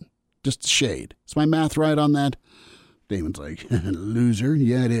less than. Just a shade. Is my math right on that? Damon's like, loser.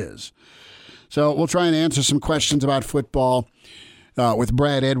 Yeah, it is. So we'll try and answer some questions about football with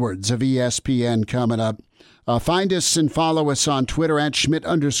Brad Edwards of ESPN coming up. Find us and follow us on Twitter at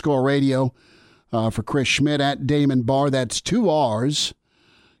Schmidt_radio. For Chris Schmidt at Damon Barr. That's 2 R's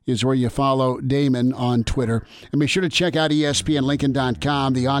is where you follow Damon on Twitter. And be sure to check out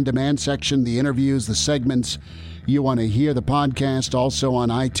ESPNLincoln.com, the on-demand section, the interviews, the segments you want to hear, the podcast, also on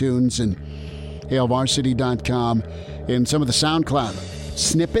iTunes and HaleVarsity.com, and some of the SoundCloud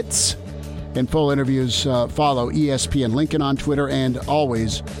snippets and full interviews. Follow ESPN Lincoln on Twitter, and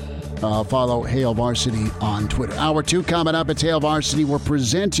always follow Hale Varsity on Twitter. Hour 2 coming up. It's Hale Varsity. We're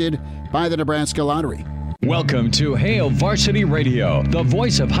presented by the Nebraska Lottery. Welcome to Hale Varsity Radio, the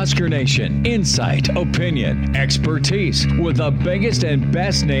voice of Husker Nation. Insight, opinion, expertise, with the biggest and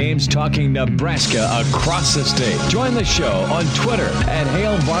best names talking Nebraska across the state. Join the show on Twitter at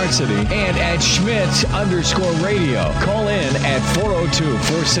Hale Varsity and at Schmidt_radio. Call in at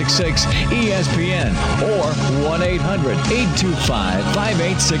 402-466-ESPN or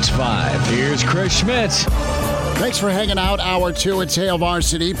 1-800-825-5865. Here's Chris Schmidt. Thanks for hanging out. Hour 2 at Hale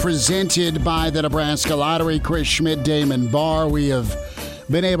Varsity, presented by the Nebraska Lottery. Chris Schmidt, Damon Barr. We have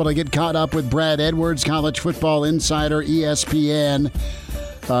been able to get caught up with Brad Edwards, college football insider, ESPN,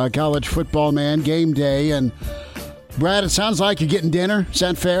 college football man, game day. And Brad, it sounds like you're getting dinner. Is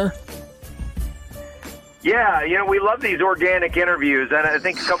that fair? Yeah, we love these organic interviews, and I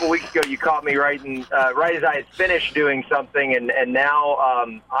think a couple weeks ago you caught me right as I had finished doing something, and now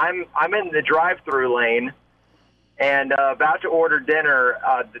I'm in the drive-through lane. And about to order dinner.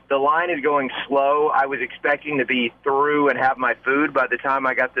 The line is going slow. I was expecting to be through and have my food by the time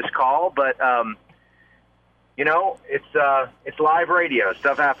I got this call, but it's live radio.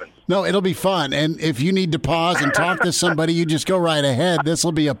 Stuff happens. No, it'll be fun. And if you need to pause and talk to somebody, you just go right ahead. This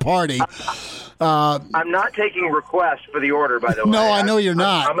will be a party. I'm not taking requests for the order, by the way. No, I know you're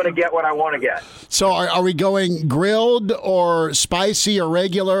not. I'm going to get what I want to get. So are we going grilled or spicy or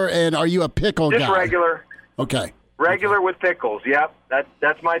regular? And are you a pickle guy? Just regular. Okay. Regular with pickles, yep.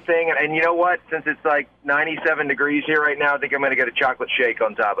 That's my thing. And you know what? Since it's like 97 degrees here right now, I think I'm going to get a chocolate shake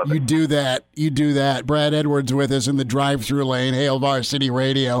on top of it. You do that. Brad Edwards with us in the drive-through lane, Hale Varsity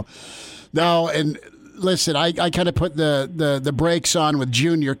Radio. No, and listen, I kind of put the brakes on with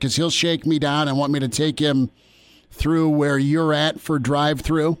Junior because he'll shake me down and want me to take him through where you're at for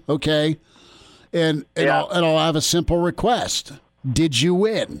drive-through, okay? And I'll have a simple request. Did you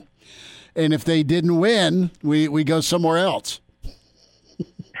win? And if they didn't win, we go somewhere else.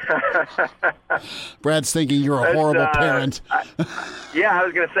 Brad's thinking you're a horrible parent. I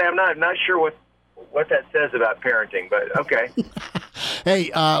was going to say I'm not sure what that says about parenting, but okay.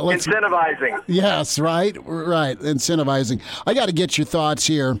 Hey, let's incentivizing. Yes, right, incentivizing. I got to get your thoughts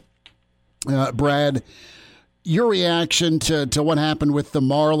here, Brad. Your reaction to what happened with the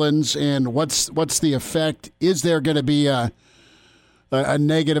Marlins and what's the effect? Is there going to be a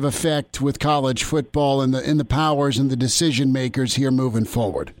negative effect with college football and the powers and the decision makers here moving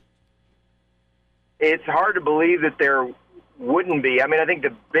forward? It's hard to believe that there wouldn't be. I mean, I think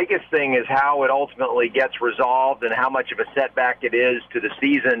the biggest thing is how it ultimately gets resolved and how much of a setback it is to the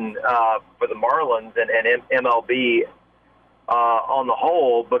season for the Marlins and MLB on the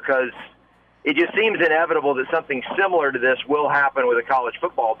whole, because it just seems inevitable that something similar to this will happen with a college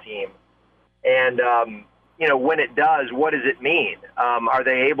football team. And, when it does, what does it mean? Are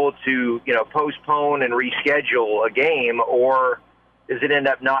they able to, postpone and reschedule a game, or does it end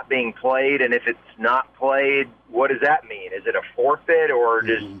up not being played? And if it's not played, what does that mean? Is it a forfeit, or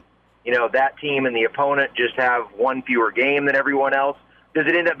does, that team and the opponent just have one fewer game than everyone else? Does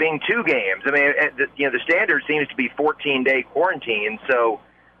it end up being 2 games? I mean, the standard seems to be 14-day quarantine, so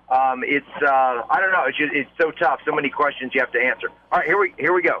it's I don't know. It's so tough. So many questions you have to answer. All right, here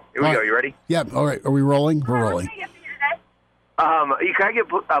we go. Here we go. You ready? Yeah. All right. Are we rolling? We're rolling. Please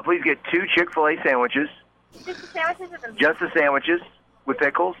get 2 Chick-fil-A sandwiches. Just the sandwiches with them. Just the sandwiches with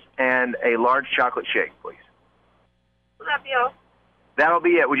pickles and a large chocolate shake, please. Will that be all? That'll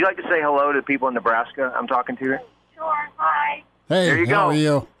be it. Would you like to say hello to the people in Nebraska I'm talking to here? Sure. Hi. Hey, there you go. How are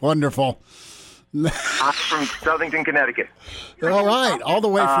you? Wonderful. I'm from Southington, Connecticut. All right, all the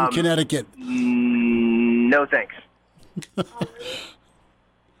way from Connecticut. No thanks.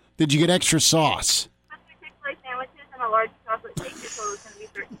 Did you get extra sauce? Chick-fil-A sandwiches and a large chocolate shake. Your total is going to be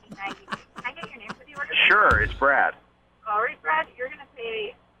 $13.90. Can I get your name for the order? Sure, it's Brad. All right, Brad, you're going to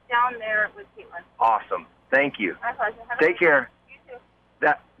pay down there with Caitlin. Awesome. Thank you. My pleasure. Take care. You too.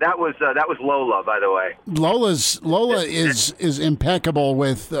 That was Lola, by the way. Lola is impeccable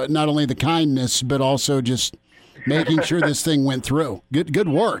with not only the kindness but also just making sure this thing went through. Good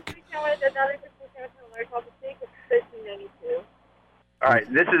work. All right,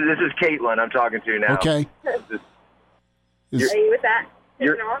 this is Caitlin I'm talking to now. Okay. Are you with that?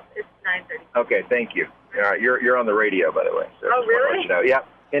 It's 9:30. Okay, thank you. All right, you're on the radio, by the way. So Oh, really? Yep,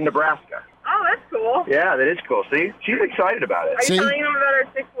 in Nebraska. Oh, that's cool. Yeah, that is cool. See, she's excited about it. Are you telling them about our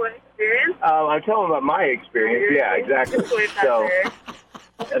Chick-fil-A experience? I'm telling them about my experience. Yeah, exactly. So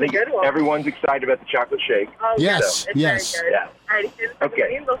I think everyone's excited about the chocolate shake. Oh, yes, it's yes. very good. Yeah. All right,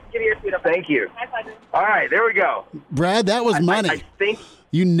 Okay. They'll give you your food up. Thank you. My pleasure. All right, there we go. Brad, that was money. I think.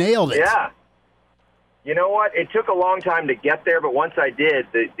 You nailed it. Yeah. You know what? It took a long time to get there, but once I did,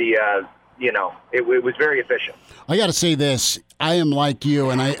 it was very efficient. I got to say this: I am like you,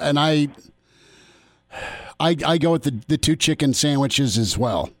 and I go with the 2 chicken sandwiches as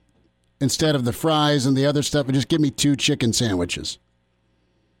well, instead of the fries and the other stuff. Just give me 2 chicken sandwiches.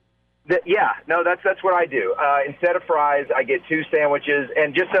 That's what I do. Instead of fries, I get 2 sandwiches,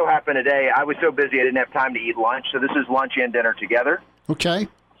 and just so happened today, I was so busy I didn't have time to eat lunch, so this is lunch and dinner together. Okay.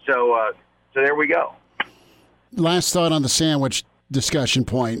 So there we go. Last thought on the sandwich discussion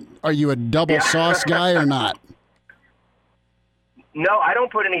point. Are you a double sauce guy or not? No, I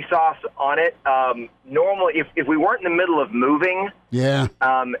don't put any sauce on it. Normally, if we weren't in the middle of moving, and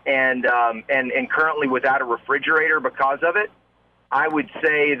currently without a refrigerator because of it, I would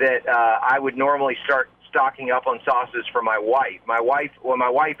say that I would normally start stocking up on sauces for my wife. My wife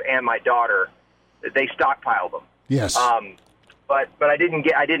and my daughter, they stockpile them. Yes. But I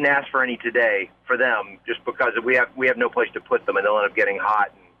didn't ask for any today for them just because we have no place to put them and they'll end up getting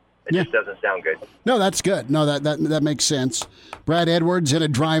hot and it just doesn't sound good. No, that's good. No, that makes sense. Brad Edwards in a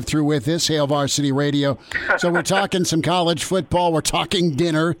drive-through with us, Hail Varsity Radio. So we're talking some college football. We're talking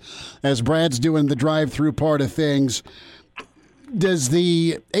dinner as Brad's doing the drive-through part of things. Does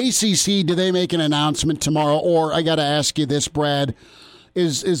the ACC, do they make an announcement tomorrow? Or I got to ask you this, Brad,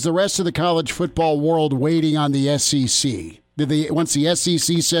 is the rest of the college football world waiting on the SEC? Once the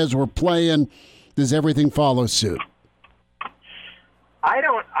SEC says we're playing, does everything follow suit? I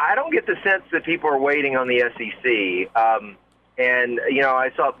don't get the sense that people are waiting on the SEC. And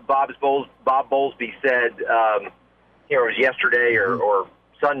I saw Bob Bowlesby said, it was yesterday or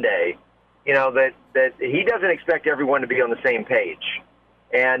Sunday, that he doesn't expect everyone to be on the same page.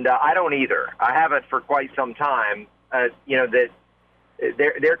 And I don't either. I haven't for quite some time. That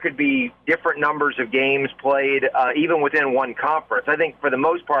there could be different numbers of games played, even within one conference. I think for the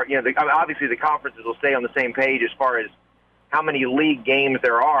most part, obviously the conferences will stay on the same page as far as how many league games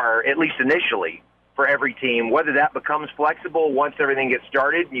there are, at least initially, for every team. Whether that becomes flexible once everything gets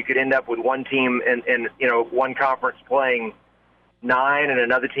started, you could end up with one team in one conference playing 9 and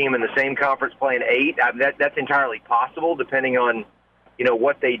another team in the same conference playing 8. That's entirely possible, depending on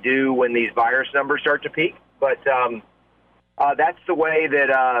what they do when these virus numbers start to peak. But that's the way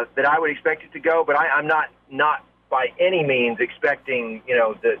that I would expect it to go. But I'm not by any means expecting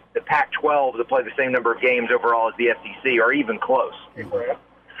the Pac-12 to play the same number of games overall as the SEC, or even close.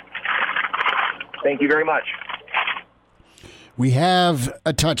 Thank you very much. We have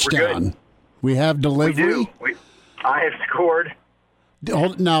a touchdown. We have delivery. We do. I have scored.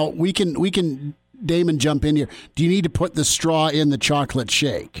 Now we can Damon, jump in here. Do you need to put the straw in the chocolate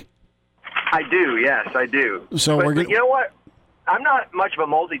shake? I do. Yes, I do. So but you know what? I'm not much of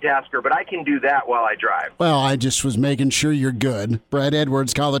a multitasker, but I can do that while I drive. Well, I just was making sure you're good. Brad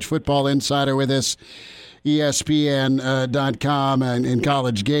Edwards, college football insider with us, ESPN.com and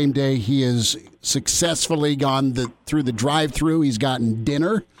College Game Day. He has successfully gone through the drive-thru. He's gotten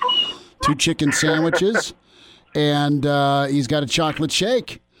dinner, 2 chicken sandwiches, and he's got a chocolate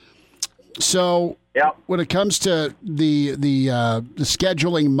shake. So when it comes to the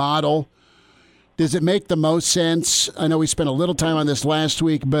scheduling model, does it make the most sense? I know we spent a little time on this last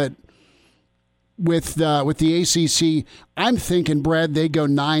week, but with the ACC, I'm thinking, Brad, they go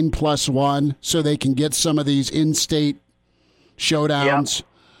 9+1 so they can get some of these in-state showdowns.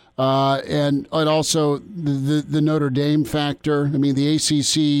 And also the Notre Dame factor. I mean, the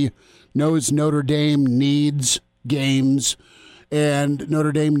ACC knows Notre Dame needs games, and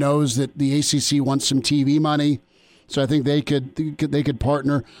Notre Dame knows that the ACC wants some TV money, so I think they could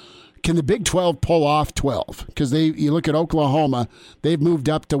partner. Can the Big 12 pull off 12? Because you look at Oklahoma, they've moved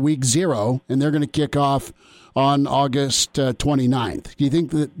up to week 0, and they're going to kick off on August 29th. Do you think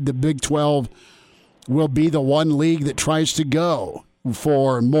that the Big 12 will be the one league that tries to go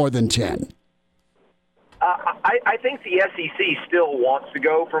for more than 10? I think the SEC still wants to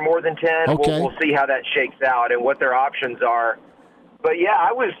go for more than 10. Okay. We'll see how that shakes out and what their options are. But yeah,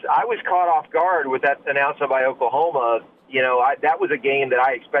 I was caught off guard with that announcement by Oklahoma. That was a game that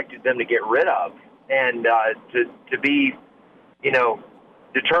I expected them to get rid of, and to be,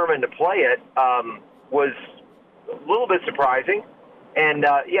 determined to play it was a little bit surprising. And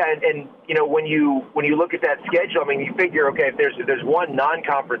when you look at that schedule, I mean, you figure, okay, if there's one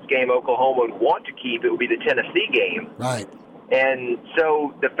non-conference game Oklahoma would want to keep, it would be the Tennessee game. Right. And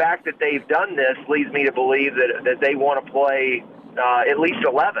so the fact that they've done this leads me to believe that they want to play at least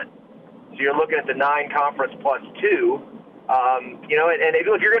 11. So you're looking at the 9 conference plus 2. And if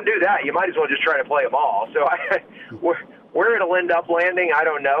you're going to do that, you might as well just try to play them all. So where it'll end up landing, I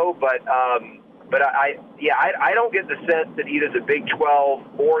don't know, but I don't get the sense that either the Big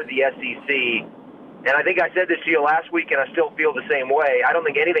 12 or the SEC, and I think I said this to you last week, and I still feel the same way. I don't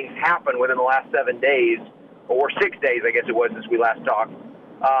think anything's happened within the last 7 days, or 6 days, I guess it was, since we last talked,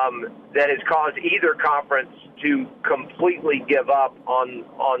 that has caused either conference to completely give up on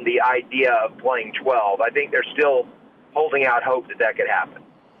the idea of playing 12. I think they're still holding out hope that could happen.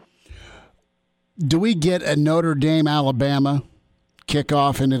 Do we get a Notre Dame Alabama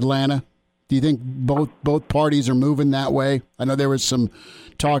kickoff in Atlanta? Do you think both parties are moving that way? I know there was some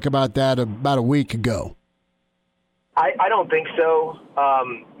talk about that about a week ago. I don't think so.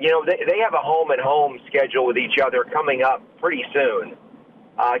 They have a home-and-home schedule with each other coming up pretty soon.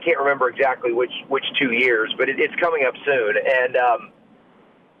 I can't remember exactly which 2 years, but it's coming up soon. And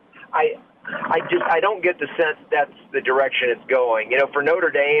I don't get the sense that's the direction it's going. For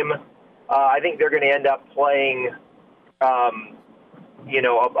Notre Dame, I think they're going to end up playing, a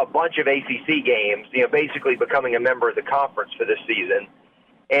bunch of ACC games, basically becoming a member of the conference for this season.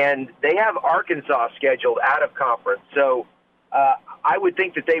 And they have Arkansas scheduled out of conference. So I would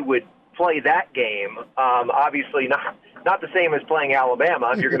think that they would play that game. Obviously not the same as playing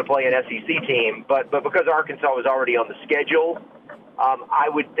Alabama if you're going to play an SEC team, but because Arkansas was already on the schedule, I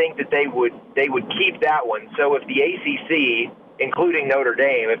would think that they would keep that one. So if the ACC, including Notre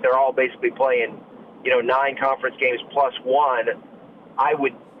Dame, if they're all basically playing, 9 conference games plus 1, I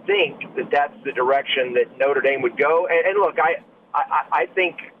would think that that's the direction that Notre Dame would go. And look, I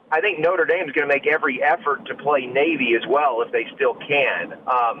think Notre Dame is going to make every effort to play Navy as well if they still can.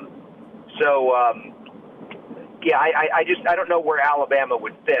 I don't know where Alabama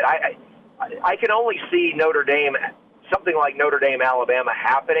would fit. I can only see something like Notre Dame, Alabama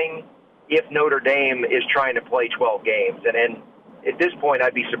happening if Notre Dame is trying to play 12 games. And at this point,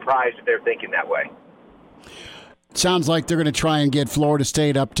 I'd be surprised if they're thinking that way. Sounds like they're going to try and get Florida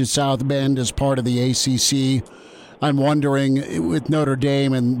State up to South Bend as part of the ACC. I'm wondering, with Notre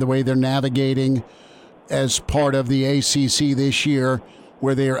Dame and the way they're navigating, as part of the ACC this year,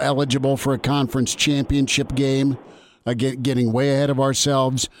 where they are eligible for a conference championship game. Getting way ahead of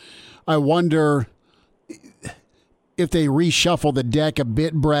ourselves. I wonder if they reshuffle the deck a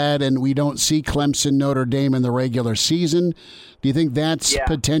bit, Brad, and we don't see Clemson, Notre Dame in the regular season. Do you think that's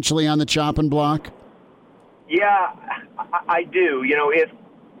potentially on the chopping block? Yeah, I do.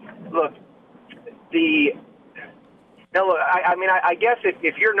 I guess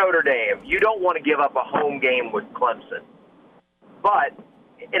if you're Notre Dame, you don't want to give up a home game with Clemson. But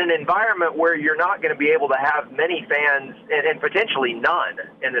in an environment where you're not going to be able to have many fans and potentially none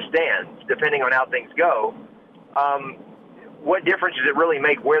in the stands, depending on how things go, what difference does it really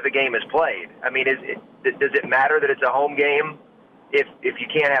make where the game is played? I mean, does it matter that it's a home game if you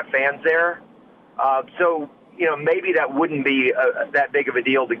can't have fans there? Maybe that wouldn't be that big of a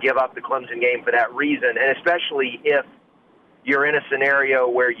deal to give up the Clemson game for that reason, and especially if you're in a scenario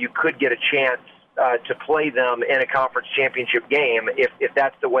where you could get a chance to play them in a conference championship game if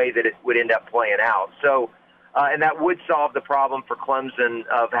that's the way that it would end up playing out. So, and that would solve the problem for Clemson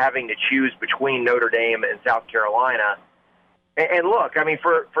of having to choose between Notre Dame and South Carolina. And look, I mean,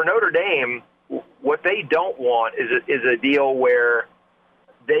 for Notre Dame, what they don't want is a deal where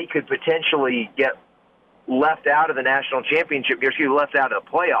they could potentially get left out of the national championship, left out of the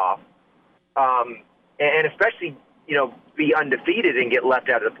playoff, and especially, be undefeated and get left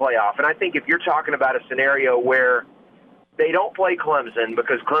out of the playoff. And I think if you're talking about a scenario where they don't play Clemson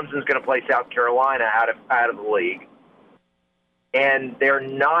because Clemson's going to play South Carolina out of the league, and they're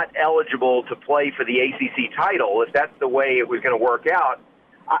not eligible to play for the ACC title, if that's the way it was going to work out,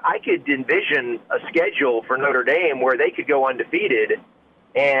 I could envision a schedule for Notre Dame where they could go undefeated,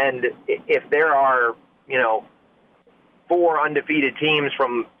 and if there are, 4 undefeated teams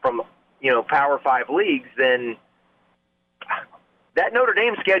from Power 5 leagues, then that Notre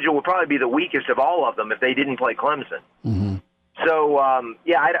Dame schedule would probably be the weakest of all of them if they didn't play Clemson. Mm-hmm. So, I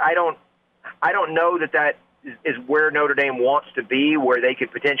don't know that is where Notre Dame wants to be, where they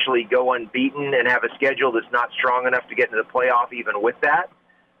could potentially go unbeaten and have a schedule that's not strong enough to get into the playoff even with that.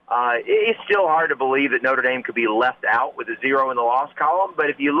 It's still hard to believe that Notre Dame could be left out with a 0 in the loss column, but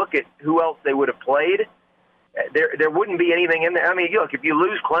if you look at who else they would have played, there wouldn't be anything in there. I mean, look, if you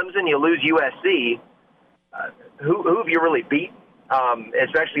lose Clemson, you lose USC, who have you really beaten?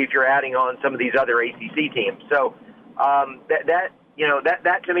 Especially if you're adding on some of these other ACC teams. So that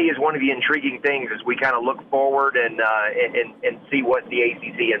to me is one of the intriguing things as we kind of look forward and see what the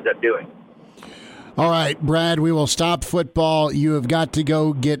ACC ends up doing. All right, Brad, we will stop football. You have got to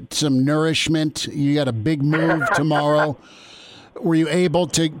go get some nourishment. You got a big move tomorrow. Were you able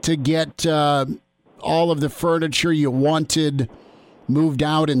to get all of the furniture you wanted moved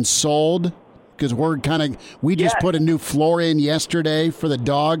out and sold? Because we just put a new floor in yesterday for the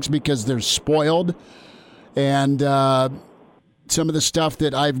dogs because they're spoiled. And some of the stuff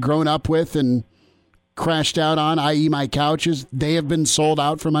that I've grown up with and crashed out on, i.e. my couches, they have been sold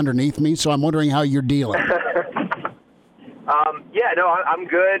out from underneath me. So I'm wondering how you're dealing. I'm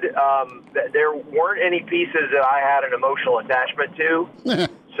good. There weren't any pieces that I had an emotional attachment to.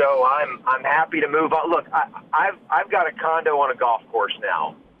 So I'm happy to move on. Look, I've got a condo on a golf course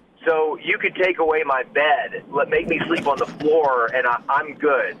now. So you could take away my bed, make me sleep on the floor, and I'm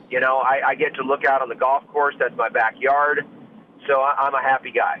good. I get to look out on the golf course. That's my backyard. So I'm a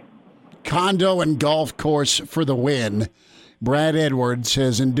happy guy. Condo and golf course for the win. Brad Edwards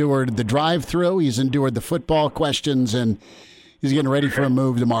has endured the drive-through. He's endured the football questions, and he's getting ready for a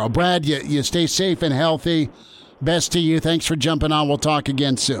move tomorrow. Brad, you stay safe and healthy. Best to you. Thanks for jumping on. We'll talk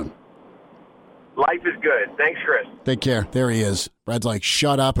again soon. Life is good. Thanks, Chris. Take care. There he is. Brad's like,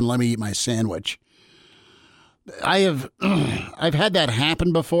 shut up and let me eat my sandwich. I've had that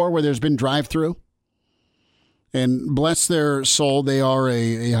happen before where there's been drive-through. And bless their soul, they are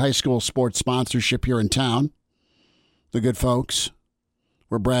a high school sports sponsorship here in town. The good folks,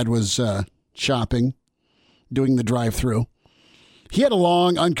 where Brad was shopping, doing the drive-through. He had a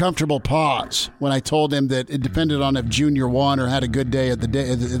long, uncomfortable pause when I told him that it depended on if Junior won or had a good day at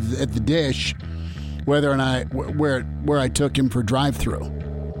the dish, whether or not where I took him for drive-through.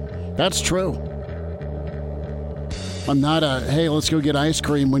 That's true. I'm not hey, let's go get ice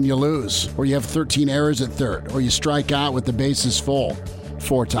cream when you lose, or you have 13 errors at third, or you strike out with the bases full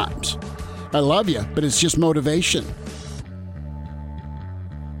 4 times. I love you, but it's just motivation.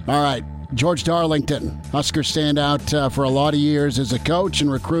 All right, George Darlington, Husker standout for a lot of years as a coach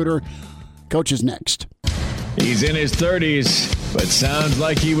and recruiter. Coach is next. He's in his 30s. but sounds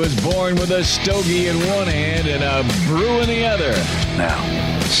like he was born with a stogie in one hand and a brew in the other.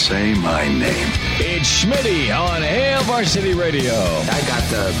 Now, say my name. It's Schmitty on Hail Varsity Radio. I got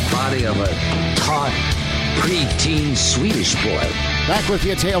the body of a taut, preteen Swedish boy. Back with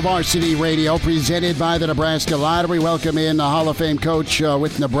you at Hail Varsity Radio, presented by the Nebraska Lottery. Welcome in the Hall of Fame coach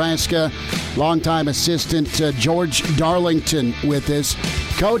with Nebraska, longtime assistant George Darlington with us.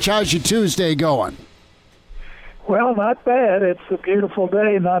 Coach, how's your Tuesday going? Well, not bad. It's a beautiful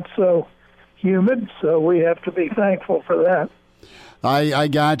day, not so humid, so we have to be thankful for that. I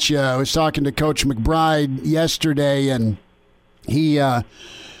got you. I was talking to Coach McBride yesterday, and he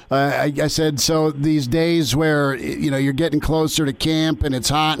I said, so these days where, you're getting closer to camp and it's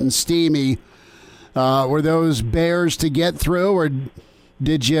hot and steamy, were those bears to get through, or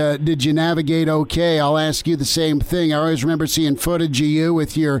did you navigate okay? I'll ask you the same thing. I always remember seeing footage of you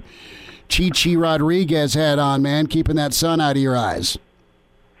with your Chichi Rodriguez hat on, man, keeping that sun out of your eyes.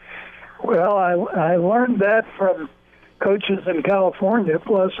 Well, I learned that from coaches in California,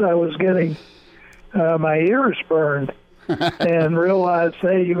 plus I was getting my ears burned. And realized,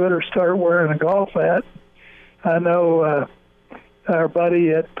 hey, you better start wearing a golf hat. I know our buddy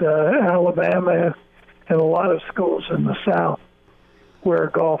at Alabama and a lot of schools in the South wear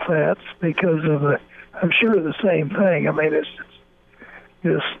golf hats because of I'm sure the same thing. I mean, it's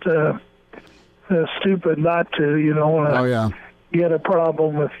just stupid not to. You don't want to get a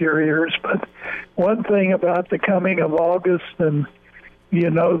problem with your ears. But one thing about the coming of August and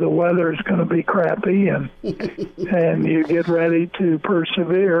the weather is going to be crappy, and you get ready to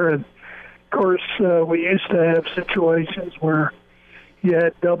persevere. And, of course, we used to have situations where you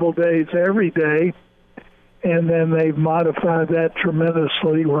had double days every day, and then they've modified that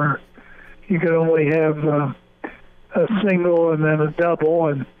tremendously where you could only have a single and then a double.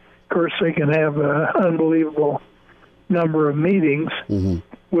 And, of course, they can have an unbelievable number of meetings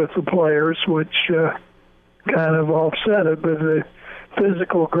with the players, which kind of offset it. But the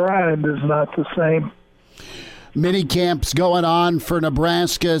physical grind is not the same. Mini camps going on for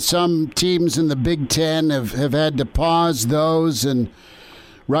Nebraska. Some teams in the Big Ten have had to pause those, and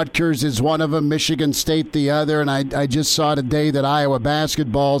Rutgers is one of them, Michigan State the other, and I just saw today that Iowa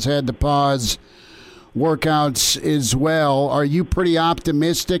basketball's had to pause workouts as well. Are you pretty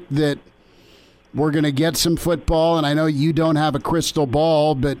optimistic that we're going to get some football? And I know you don't have a crystal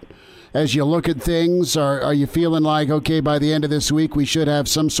ball, but as you look at things, are you feeling like, okay, by the end of this week we should have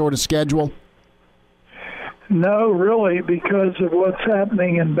some sort of schedule? No, really, because of what's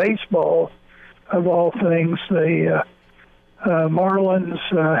happening in baseball, of all things. The Marlins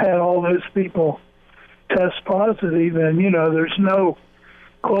had all those people test positive, and, there's no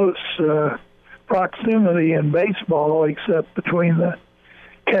close proximity in baseball except between the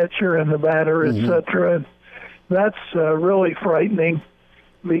catcher and the batter, et cetera. And that's really frightening.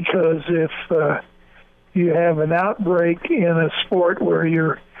 Because if you have an outbreak in a sport where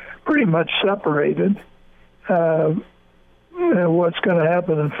you're pretty much separated, what's going to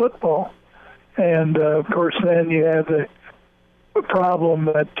happen in football? And, of course, then you have the problem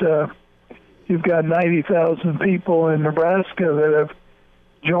that you've got 90,000 people in Nebraska that have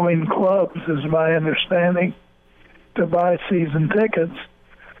joined clubs, is my understanding, to buy season tickets.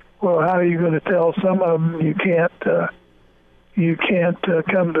 Well, how are you going to tell some of them you can't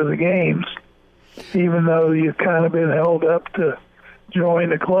come to the games, even though you've kind of been held up to join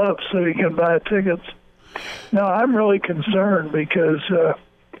the club so you can buy tickets? Now, I'm really concerned because,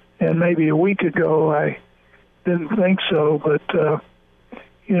 and maybe a week ago I didn't think so, but,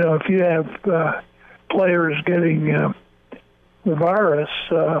 if you have players getting the virus,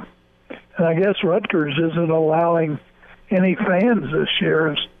 and I guess Rutgers isn't allowing any fans this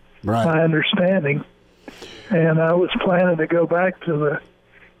year, is my understanding. And I was planning to go back to the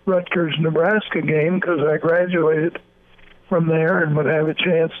Rutgers-Nebraska game because I graduated from there and would have a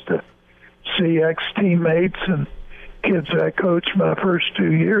chance to see ex-teammates and kids I coached my first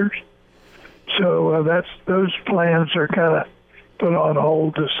 2 years. So those plans are kind of put on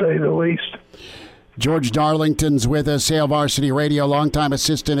hold, to say the least. George Darlington's with us, Hail Varsity Radio, longtime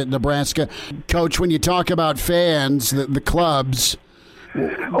assistant at Nebraska. Coach, when you talk about fans, the clubs...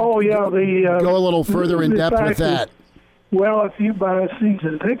 Oh, yeah. Go a little further in depth with that. Well, if you buy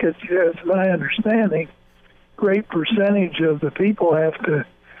season tickets, it's my understanding, great percentage of the people have to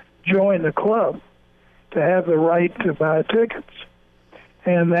join the club to have the right to buy tickets.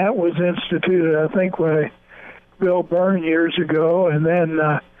 And that was instituted, I think, by Bill Byrne years ago. And then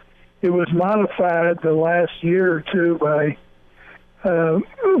it was modified the last year or two by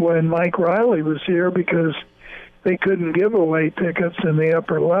when Mike Riley was here, because they couldn't give away tickets in the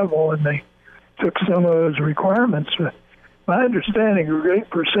upper level, and they took some of those requirements my understanding, a great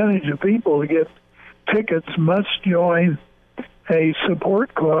percentage of people to get tickets must join a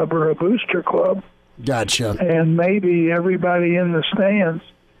support club or a booster club. Gotcha. And maybe everybody in the stands.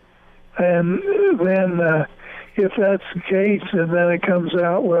 And then if that's the case, and then it comes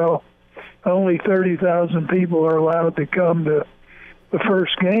out, well, only 30,000 people are allowed to come to the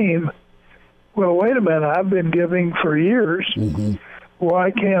first game. Well, wait a minute, I've been giving for years. Mm-hmm.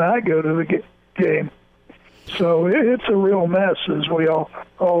 Why can't I go to the game? So it's a real mess, as we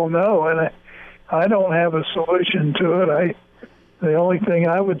all know, and I don't have a solution to it. The only thing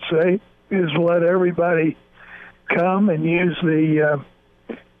I would say is let everybody come and use the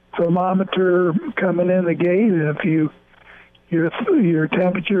thermometer coming in the gate, and if your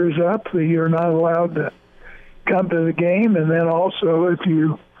temperature is up, you're not allowed to come to the game. And then also, if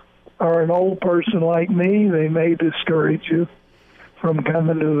you are an old person like me, they may discourage you from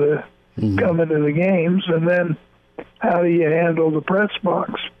coming to the games. And then, how do you handle the press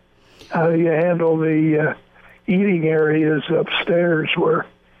box? How do you handle the eating areas upstairs where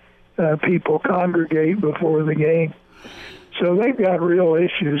people congregate before the game? So they've got real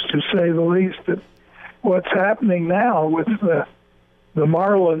issues, to say the least. That what's happening now with the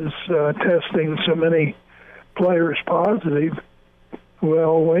Marlins testing so many players positive,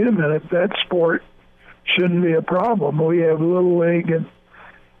 well, wait a minute, that sport shouldn't be a problem. We have Little League and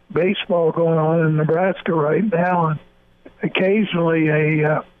baseball going on in Nebraska right now, and occasionally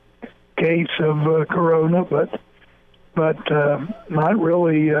a case of corona, but not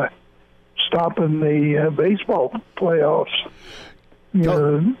really stopping the baseball playoffs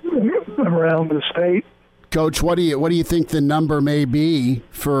around the state. Coach, what do you think the number may be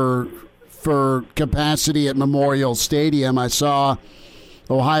for capacity at Memorial Stadium? I saw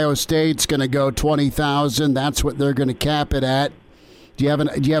Ohio State's going to go 20,000. That's what they're going to cap it at. Do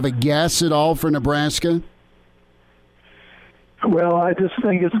you have a guess at all for Nebraska? Well, I just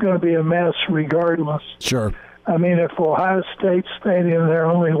think it's going to be a mess regardless. Sure. I mean, if Ohio State Stadium, they're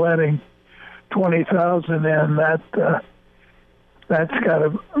only letting 20,000 in,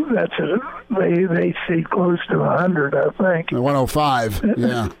 they see close to 100, I think. 105,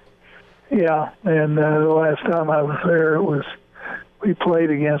 yeah. Yeah, and the last time I was there, we played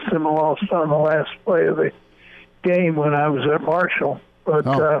against them and lost on the last play of the game when I was at Marshall. But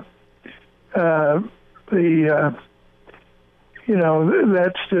that's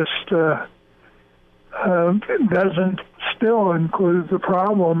just doesn't still include the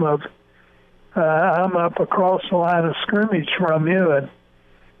problem of I'm up across the line of scrimmage from you,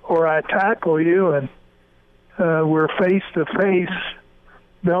 or I tackle you, and we're face to face,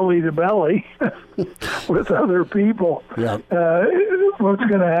 belly to belly with other people. Yeah. What's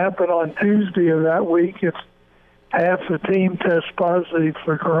going to happen on Tuesday of that week if half the team tests positive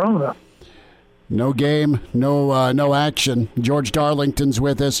for corona? No game, no action. George Darlington's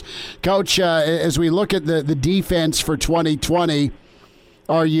with us. Coach, as we look at the defense for 2020,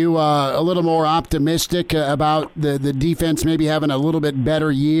 are you a little more optimistic about the defense maybe having a little bit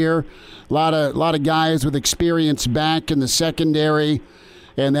better year? A lot of guys with experience back in the secondary,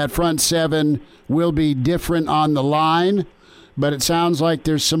 and that front seven will be different on the line, but it sounds like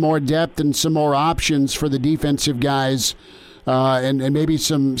there's some more depth and some more options for the defensive guys. And maybe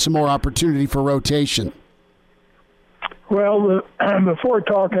some more opportunity for rotation. Well, before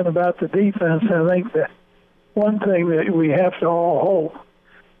talking about the defense, I think that one thing that we have to all hope,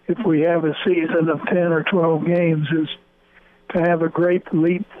 if we have a season of 10 or 12 games, is to have a great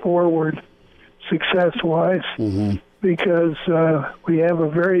leap forward success-wise, because we have a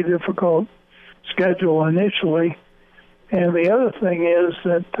very difficult schedule initially. And the other thing is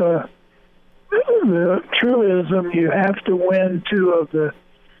that the truism, you have to win two of the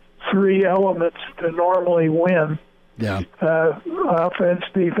three elements to normally win. Yeah. Offense,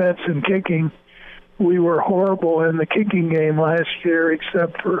 defense, and kicking. We were horrible in the kicking game last year,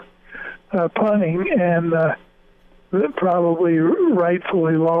 except for punting, and probably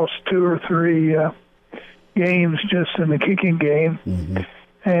rightfully lost two or three games just in the kicking game.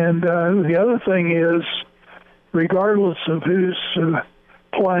 And the other thing is, regardless of who's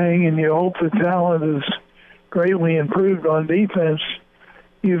playing, and you hope the talent is greatly improved on defense,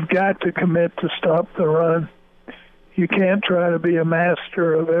 you've got to commit to stop the run. You can't try to be a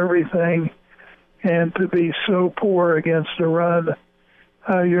master of everything and to be so poor against the run.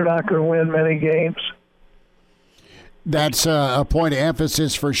 You're not going to win many games. That's a point of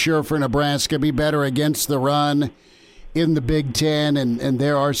emphasis for sure for Nebraska. Be better against the run in the Big Ten, and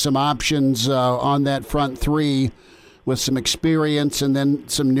there are some options on that front three with some experience, and then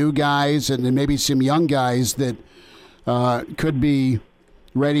some new guys, and then maybe some young guys that could be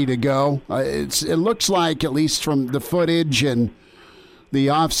ready to go. It looks like, at least from the footage and the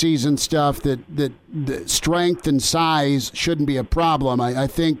off-season stuff, that the strength and size shouldn't be a problem. I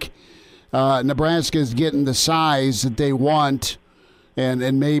think Nebraska is getting the size that they want,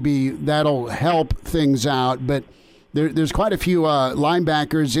 and maybe that'll help things out. But there's quite a few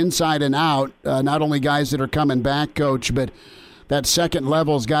linebackers inside and out, not only guys that are coming back, Coach, but that second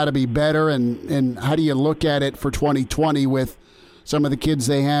level's got to be better. And how do you look at it for 2020 with some of the kids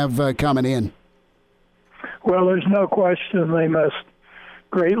they have coming in? Well, there's no question they must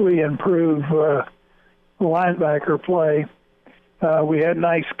greatly improve linebacker play. We had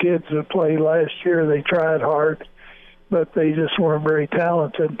nice kids that played last year. They tried hard, but they just weren't very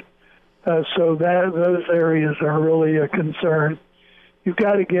talented. So those areas are really a concern. You've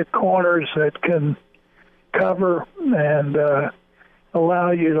got to get corners that can cover and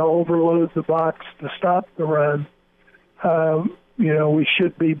allow you to overload the box to stop the run. We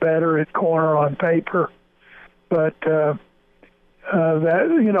should be better at corner on paper, but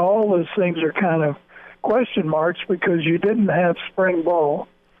all those things are kind of question marks because you didn't have spring ball.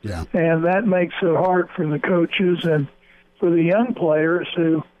 Yeah. And that makes it hard for the coaches and for the young players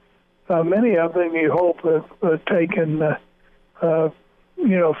who, many of them you hope have taken,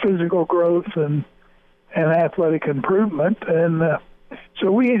 physical growth and athletic improvement. And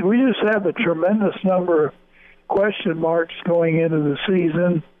so we just have a tremendous number of question marks going into the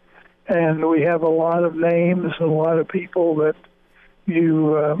season. And we have a lot of names and a lot of people that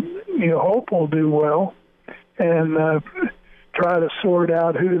you hope will do well, and try to sort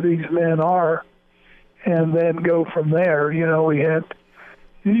out who these men are, and then go from there. We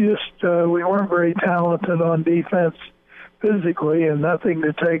weren't very talented on defense physically, and nothing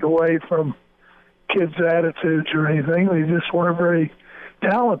to take away from kids' attitudes or anything. They just weren't very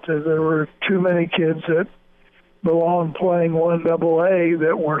talented. There were too many kids that belonged playing 1AA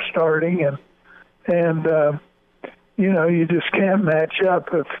that were starting, and you just can't match up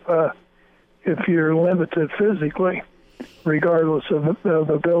if you're limited physically, regardless of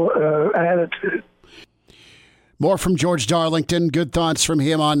attitude. More from George Darlington. Good thoughts from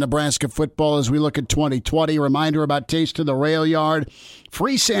him on Nebraska football as we look at 2020. Reminder about Taste of the Rail Yard.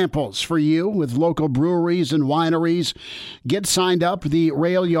 Free samples for you with local breweries and wineries. Get signed up.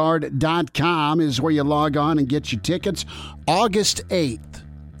 TheRailYard.com is where you log on and get your tickets. August 8th,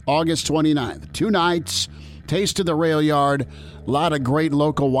 August 29th. 2 nights. Taste of the Rail Yard. A lot of great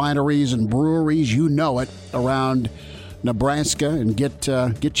local wineries and breweries, you know it, around Nebraska, and get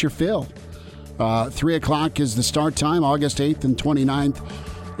your fill. 3 o'clock is the start time, August 8th and 29th.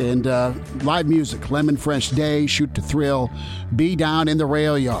 And live music, Lemon Fresh Day, Shoot to Thrill, be down in the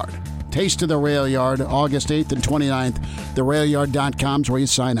Rail Yard. Taste of the Rail Yard, August 8th and 29th. TheRailYard.com is where you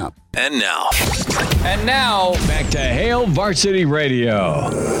sign up. And now, back to Hail Varsity Radio.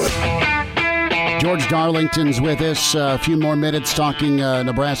 George Darlington's with us. A few more minutes talking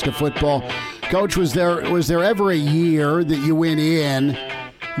Nebraska football. Coach, was there ever a year that you went in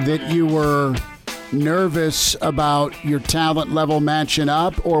that you were nervous about your talent level matching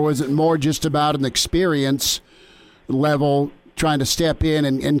up, or was it more just about an experience level trying to step in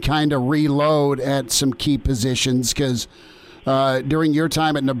and kind of reload at some key positions? Because during your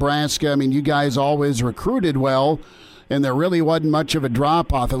time at Nebraska, I mean, you guys always recruited well, and there really wasn't much of a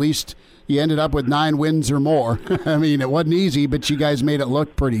drop-off. At least you ended up with 9 wins or more. I mean, it wasn't easy, but you guys made it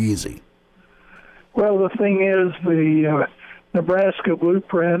look pretty easy. Well, the thing is, the Nebraska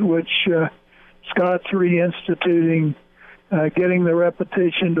blueprint, which Scott's reinstituting, getting the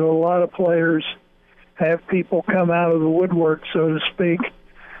repetition to a lot of players, have people come out of the woodwork, so to speak,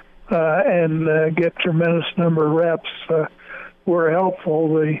 and get tremendous number of reps were helpful.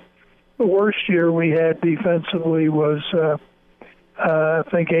 The worst year we had defensively was, I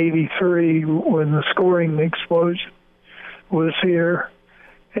think, 83, when the scoring explosion was here.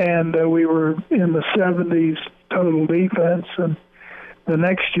 And we were in the 70s total defense, and the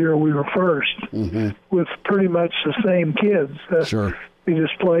next year we were first with pretty much the same kids. Sure. We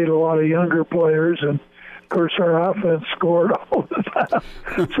just played a lot of younger players, and, of course, our offense scored all the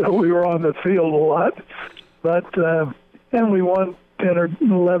time. So we were on the field a lot. But and we won 10 or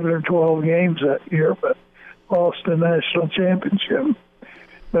 11 or 12 games that year, but lost the national championship.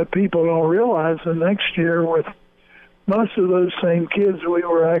 But people don't realize the next year, with most of those same kids, we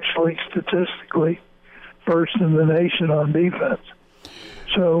were actually statistically first in the nation on defense.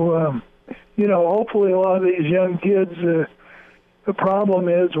 So, hopefully a lot of these young kids, the problem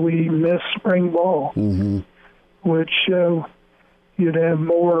is we miss spring ball, which you'd have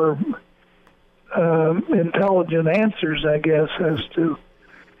more intelligent answers, I guess, as to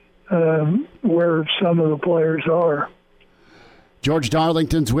where some of the players are. George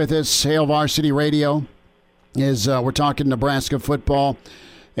Darlington's with us, Hail Varsity Radio, as we're talking Nebraska football.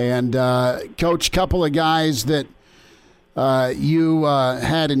 And, Coach, couple of guys that you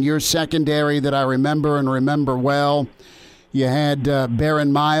had in your secondary that I remember well. You had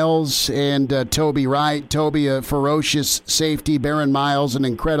Baron Miles and Toby Wright. Toby, a ferocious safety. Baron Miles, an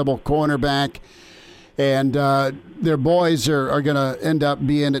incredible cornerback. And their boys are going to end up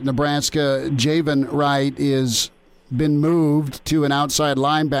being at Nebraska. Javen Wright is been moved to an outside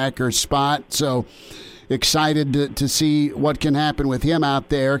linebacker spot. So excited to see what can happen with him out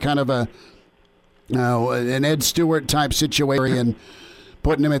there. Kind of an Ed Stewart type situation,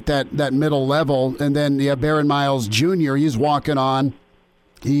 putting him at that middle level. And then Baron Miles Jr., he's walking on.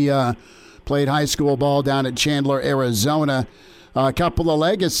 He played high school ball down at Chandler, Arizona. A couple of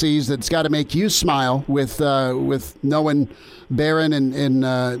legacies that's got to make you smile with knowing Baron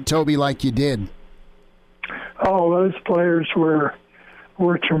and Toby like you did. Oh, those players were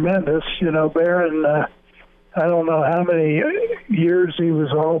tremendous. Baron, I don't know how many years he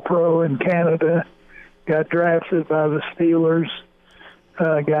was All-Pro in Canada, got drafted by the Steelers,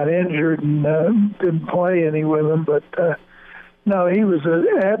 got injured and didn't play any with him. But, no, he was an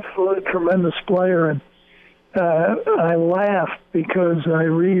absolute tremendous player. And I laugh because I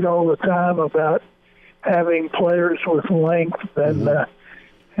read all the time about having players with length,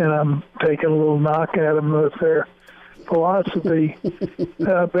 and I'm taking a little knock at them with their philosophy.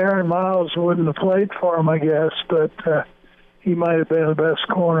 Baron Miles wouldn't have played for him, I guess, but he might have been the best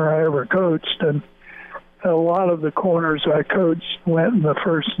corner I ever coached. And a lot of the corners I coached went in the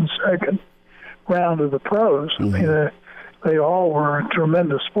first and second round of the pros. I mean, they all were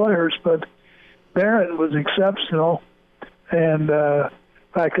tremendous players, but Baron was exceptional. And in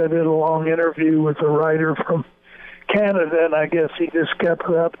fact, I did a long interview with a writer from Canada, and I guess he just kept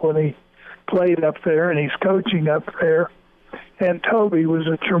it up when he played up there, and he's coaching up there. And Toby was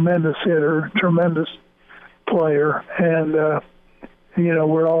a tremendous hitter, tremendous player. And,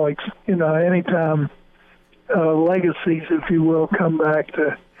 we're all, anytime legacies, if you will, come back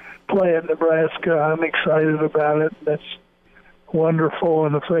to play at Nebraska, I'm excited about it. That's wonderful.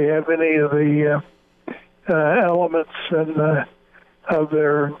 And if they have any of the elements and of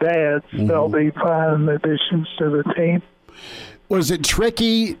their dads, they'll be fine additions to the team. Was it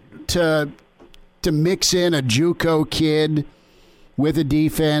tricky to mix in a JUCO kid with a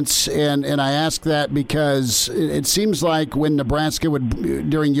defense? And I ask that because it seems like when Nebraska would,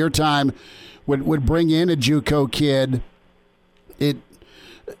 during your time, would bring in a JUCO kid, it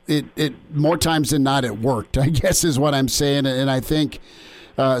more times than not it worked, I guess is what I'm saying. And I think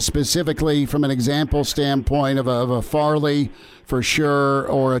specifically from an example standpoint of a Farley for sure,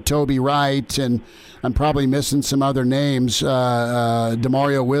 or a Toby Wright, and I'm probably missing some other names.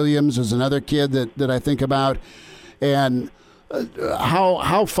 Demario Williams is another kid that I think about. And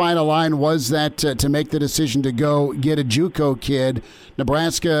how fine a line was that to make the decision to go get a JUCO kid?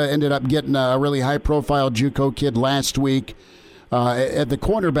 Nebraska ended up getting a really high-profile JUCO kid last week at the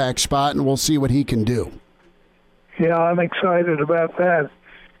cornerback spot, and we'll see what he can do. Yeah, I'm excited about that.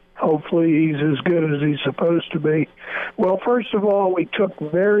 Hopefully he's as good as he's supposed to be. Well, first of all, we took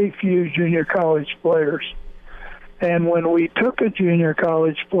very few junior college players. And when we took a junior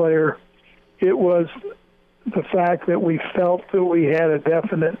college player, it was the fact that we felt that we had a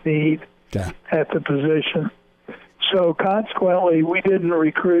definite need at the position. So consequently, we didn't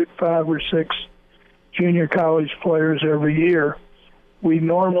recruit 5 or 6 junior college players every year. We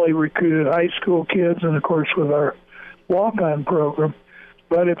normally recruited high school kids, and of course with our walk-on program.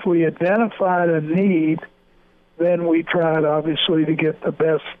 But if we identified a need, then we tried, obviously, to get the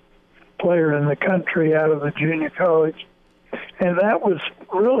best player in the country out of the junior college. And that was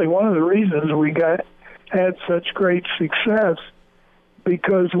really one of the reasons we had such great success,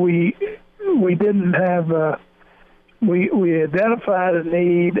 because we didn't have we identified a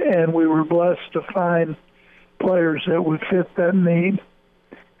need, and we were blessed to find players that would fit that need.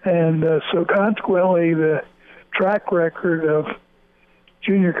 And so consequently, the track record of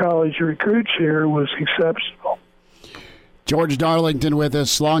junior college recruits here was exceptional. George Darlington with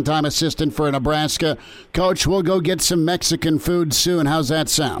us, longtime assistant for Nebraska. Coach, we'll go get some Mexican food soon. How's that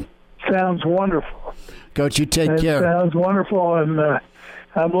sound? Sounds wonderful. Coach, you take care. Sounds wonderful, and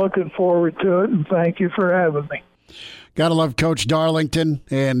I'm looking forward to it, and thank you for having me. Gotta love Coach Darlington,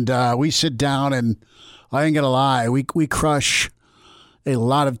 and we sit down, and I ain't gonna lie, we crush a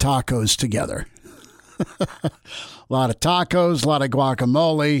lot of tacos together. A lot of tacos, a lot of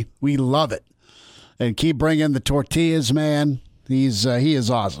guacamole. We love it. And keep bringing the tortillas, man. He is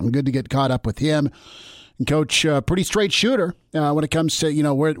awesome. Good to get caught up with him. And Coach, pretty straight shooter when it comes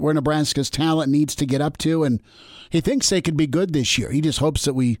to, where Nebraska's talent needs to get up to. And he thinks they could be good this year. He just hopes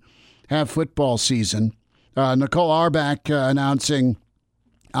that we have football season. Nicole Auerbach announcing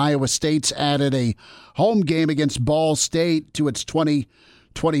Iowa State's added a home game against Ball State to its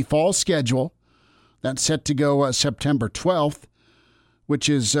 2020 fall schedule. That's set to go September 12th, which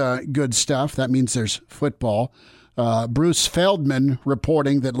is good stuff. That means there's football. Bruce Feldman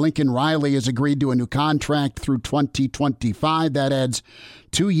reporting that Lincoln Riley has agreed to a new contract through 2025. That adds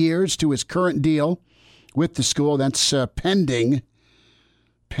 2 years to his current deal with the school. That's pending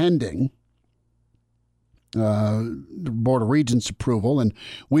the Board of Regents approval. And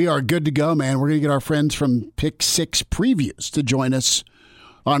we are good to go, man. We're going to get our friends from Pick Six Previews to join us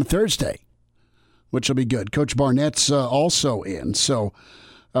on Thursday, which will be good. Coach Barnett's also in. So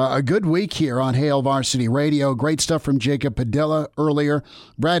a good week here on Hail Varsity Radio. Great stuff from Jacob Padilla earlier.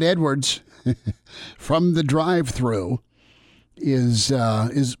 Brad Edwards from the drive-thru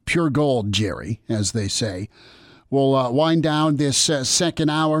is pure gold, Jerry, as they say. We'll wind down this second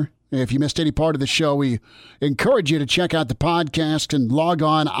hour. If you missed any part of the show, we encourage you to check out the podcast and log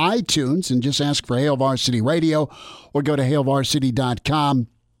on iTunes and just ask for Hail Varsity Radio or go to hailvarsity.com.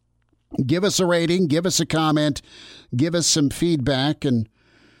 Give us a rating, give us a comment, give us some feedback, and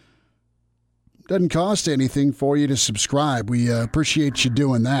it doesn't cost anything for you to subscribe. We appreciate you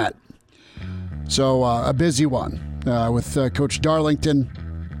doing that. So a busy one with Coach Darlington,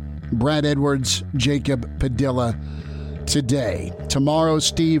 Brad Edwards, Jacob Padilla today. Tomorrow,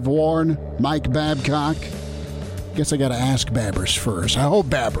 Steve Warren, Mike Babcock. Guess I got to ask Babbers first. I hope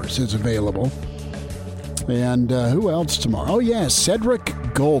Babbers is available. And who else tomorrow? Oh, yeah, Cedric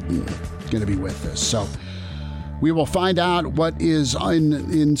Golden is going to be with us. So we will find out what is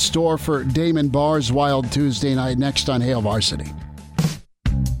in store for Damon Barr's Wild Tuesday night next on Hail Varsity.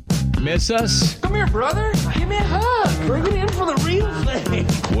 Miss us? Come here, brother. Give me a hug. Bring it in for the real thing.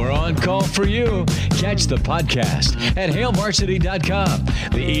 We're on call for you. Catch the podcast at hailvarsity.com,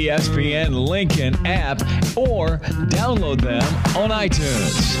 the ESPN Lincoln app, or download them on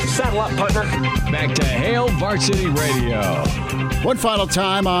iTunes. Saddle up, partner. Back to Hail Varsity Radio. One final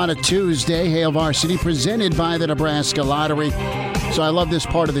time on a Tuesday, Hail Varsity, presented by the Nebraska Lottery. So I love this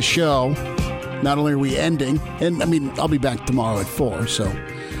part of the show. Not only are we ending, and I mean, I'll be back tomorrow at 4, so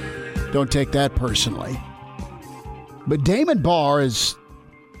don't take that personally. But Damon Barr is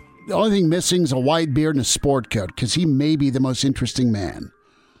the only thing missing is a white beard and a sport coat because he may be the most interesting man.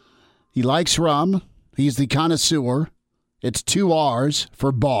 He likes rum. He's the connoisseur. It's 2 R's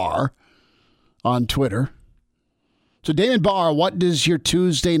for Barr on Twitter. So, Damon Barr, what does your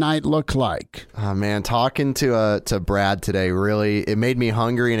Tuesday night look like? Oh, man, talking to Brad today, really, it made me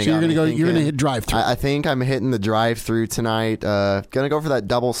hungry. And so you're going to hit drive-thru. I think I'm hitting the drive-thru tonight. Going to go for that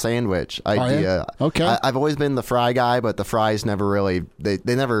double sandwich idea. Okay. I've always been the fry guy, but the fries never really, they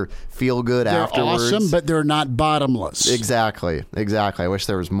never feel good afterwards. They're awesome, but they're not bottomless. Exactly. I wish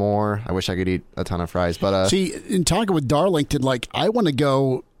there was more. I wish I could eat a ton of fries. But see, in talking with Darlington, I want to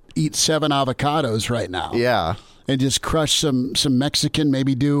go eat 7 avocados right now. Yeah. And just crush some Mexican,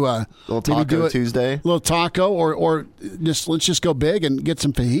 maybe do a little taco Tuesday, little taco, or let's just go big and get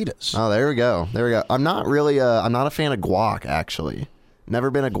some fajitas. Oh, there we go. I'm not really I'm not a fan of guac, actually. Never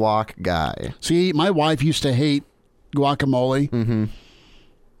been a guac guy. See, my wife used to hate guacamole. Mm-hmm.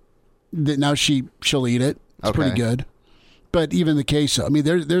 Now she'll eat it. It's pretty good. But even the queso, I mean,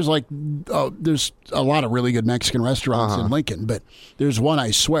 there's there's a lot of really good Mexican restaurants in Lincoln, but there's one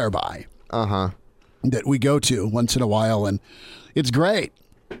I swear by. That we go to once in a while, and it's great.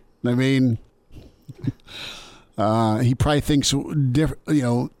 I mean, he probably thinks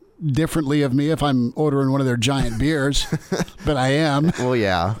differently of me if I'm ordering one of their giant beers, but I am. Well,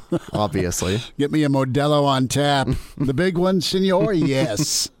 yeah, obviously. Get me a Modelo on tap. The big one, senor?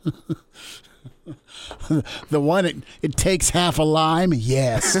 Yes. The one it takes half a lime?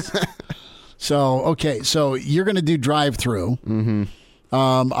 Yes. So you're going to do drive-through. Mm-hmm.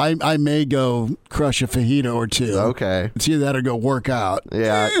 I may go crush a fajita or 2. Okay. It's either that or go work out.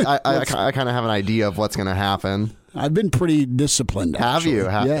 Yeah, I kind of have an idea of what's going to happen. I've been pretty disciplined, actually.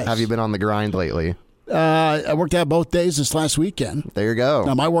 Have you? Yes. Have you been on the grind lately? I worked out both days this last weekend. There you go.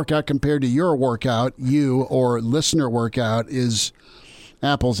 Now, my workout compared to your workout, or listener workout, is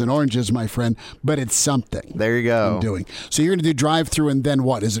apples and oranges, my friend, but it's something. There you go. I'm doing. So you're going to do drive-through, and then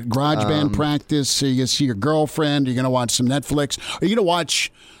what? Is it garage band practice? So you see your girlfriend? You're going to watch some Netflix? Are you going to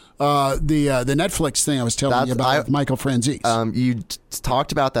watch the Netflix thing I was telling you about with Michael Franzese? You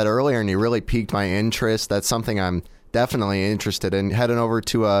talked about that earlier, and you really piqued my interest. That's something I'm definitely interested in. Heading over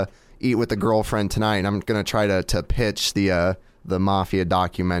to eat with a girlfriend tonight. I'm going to try to pitch the the mafia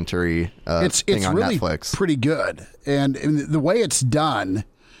documentary it's on really Netflix. Pretty good, and the way it's done,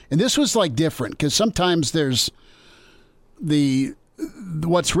 and this was like different because sometimes there's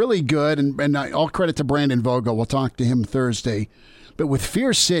what's really good, and all credit to Brandon Vogel. We'll talk to him Thursday, but with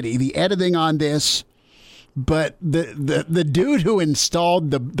Fear City, the editing on this. But the dude who installed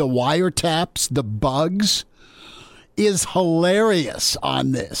the wiretaps, the bugs, is hilarious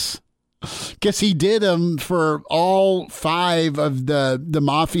on this because he did them for all 5 of the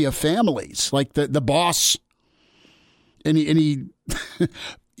mafia families, like the boss. And he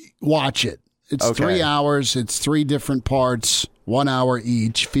watch it. It's 3 hours. It's 3 different parts, 1 hour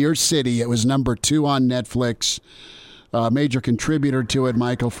each. Fear City. It was number 2 on Netflix. Major contributor to it,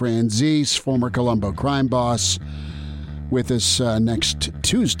 Michael Franzese, former Columbo crime boss, with us next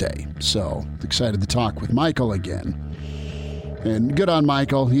Tuesday. So excited to talk with Michael again. And good on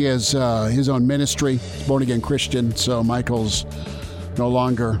Michael. He has his own ministry, born-again Christian. So Michael's no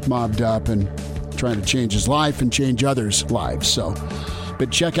longer mobbed up and trying to change his life and change others' lives. So,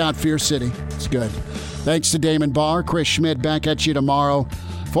 but check out Fear City. It's good. Thanks to Damon Barr. Chris Schmidt back at you tomorrow.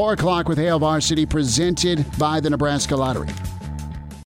 4 o'clock with Hail Varsity, presented by the Nebraska Lottery.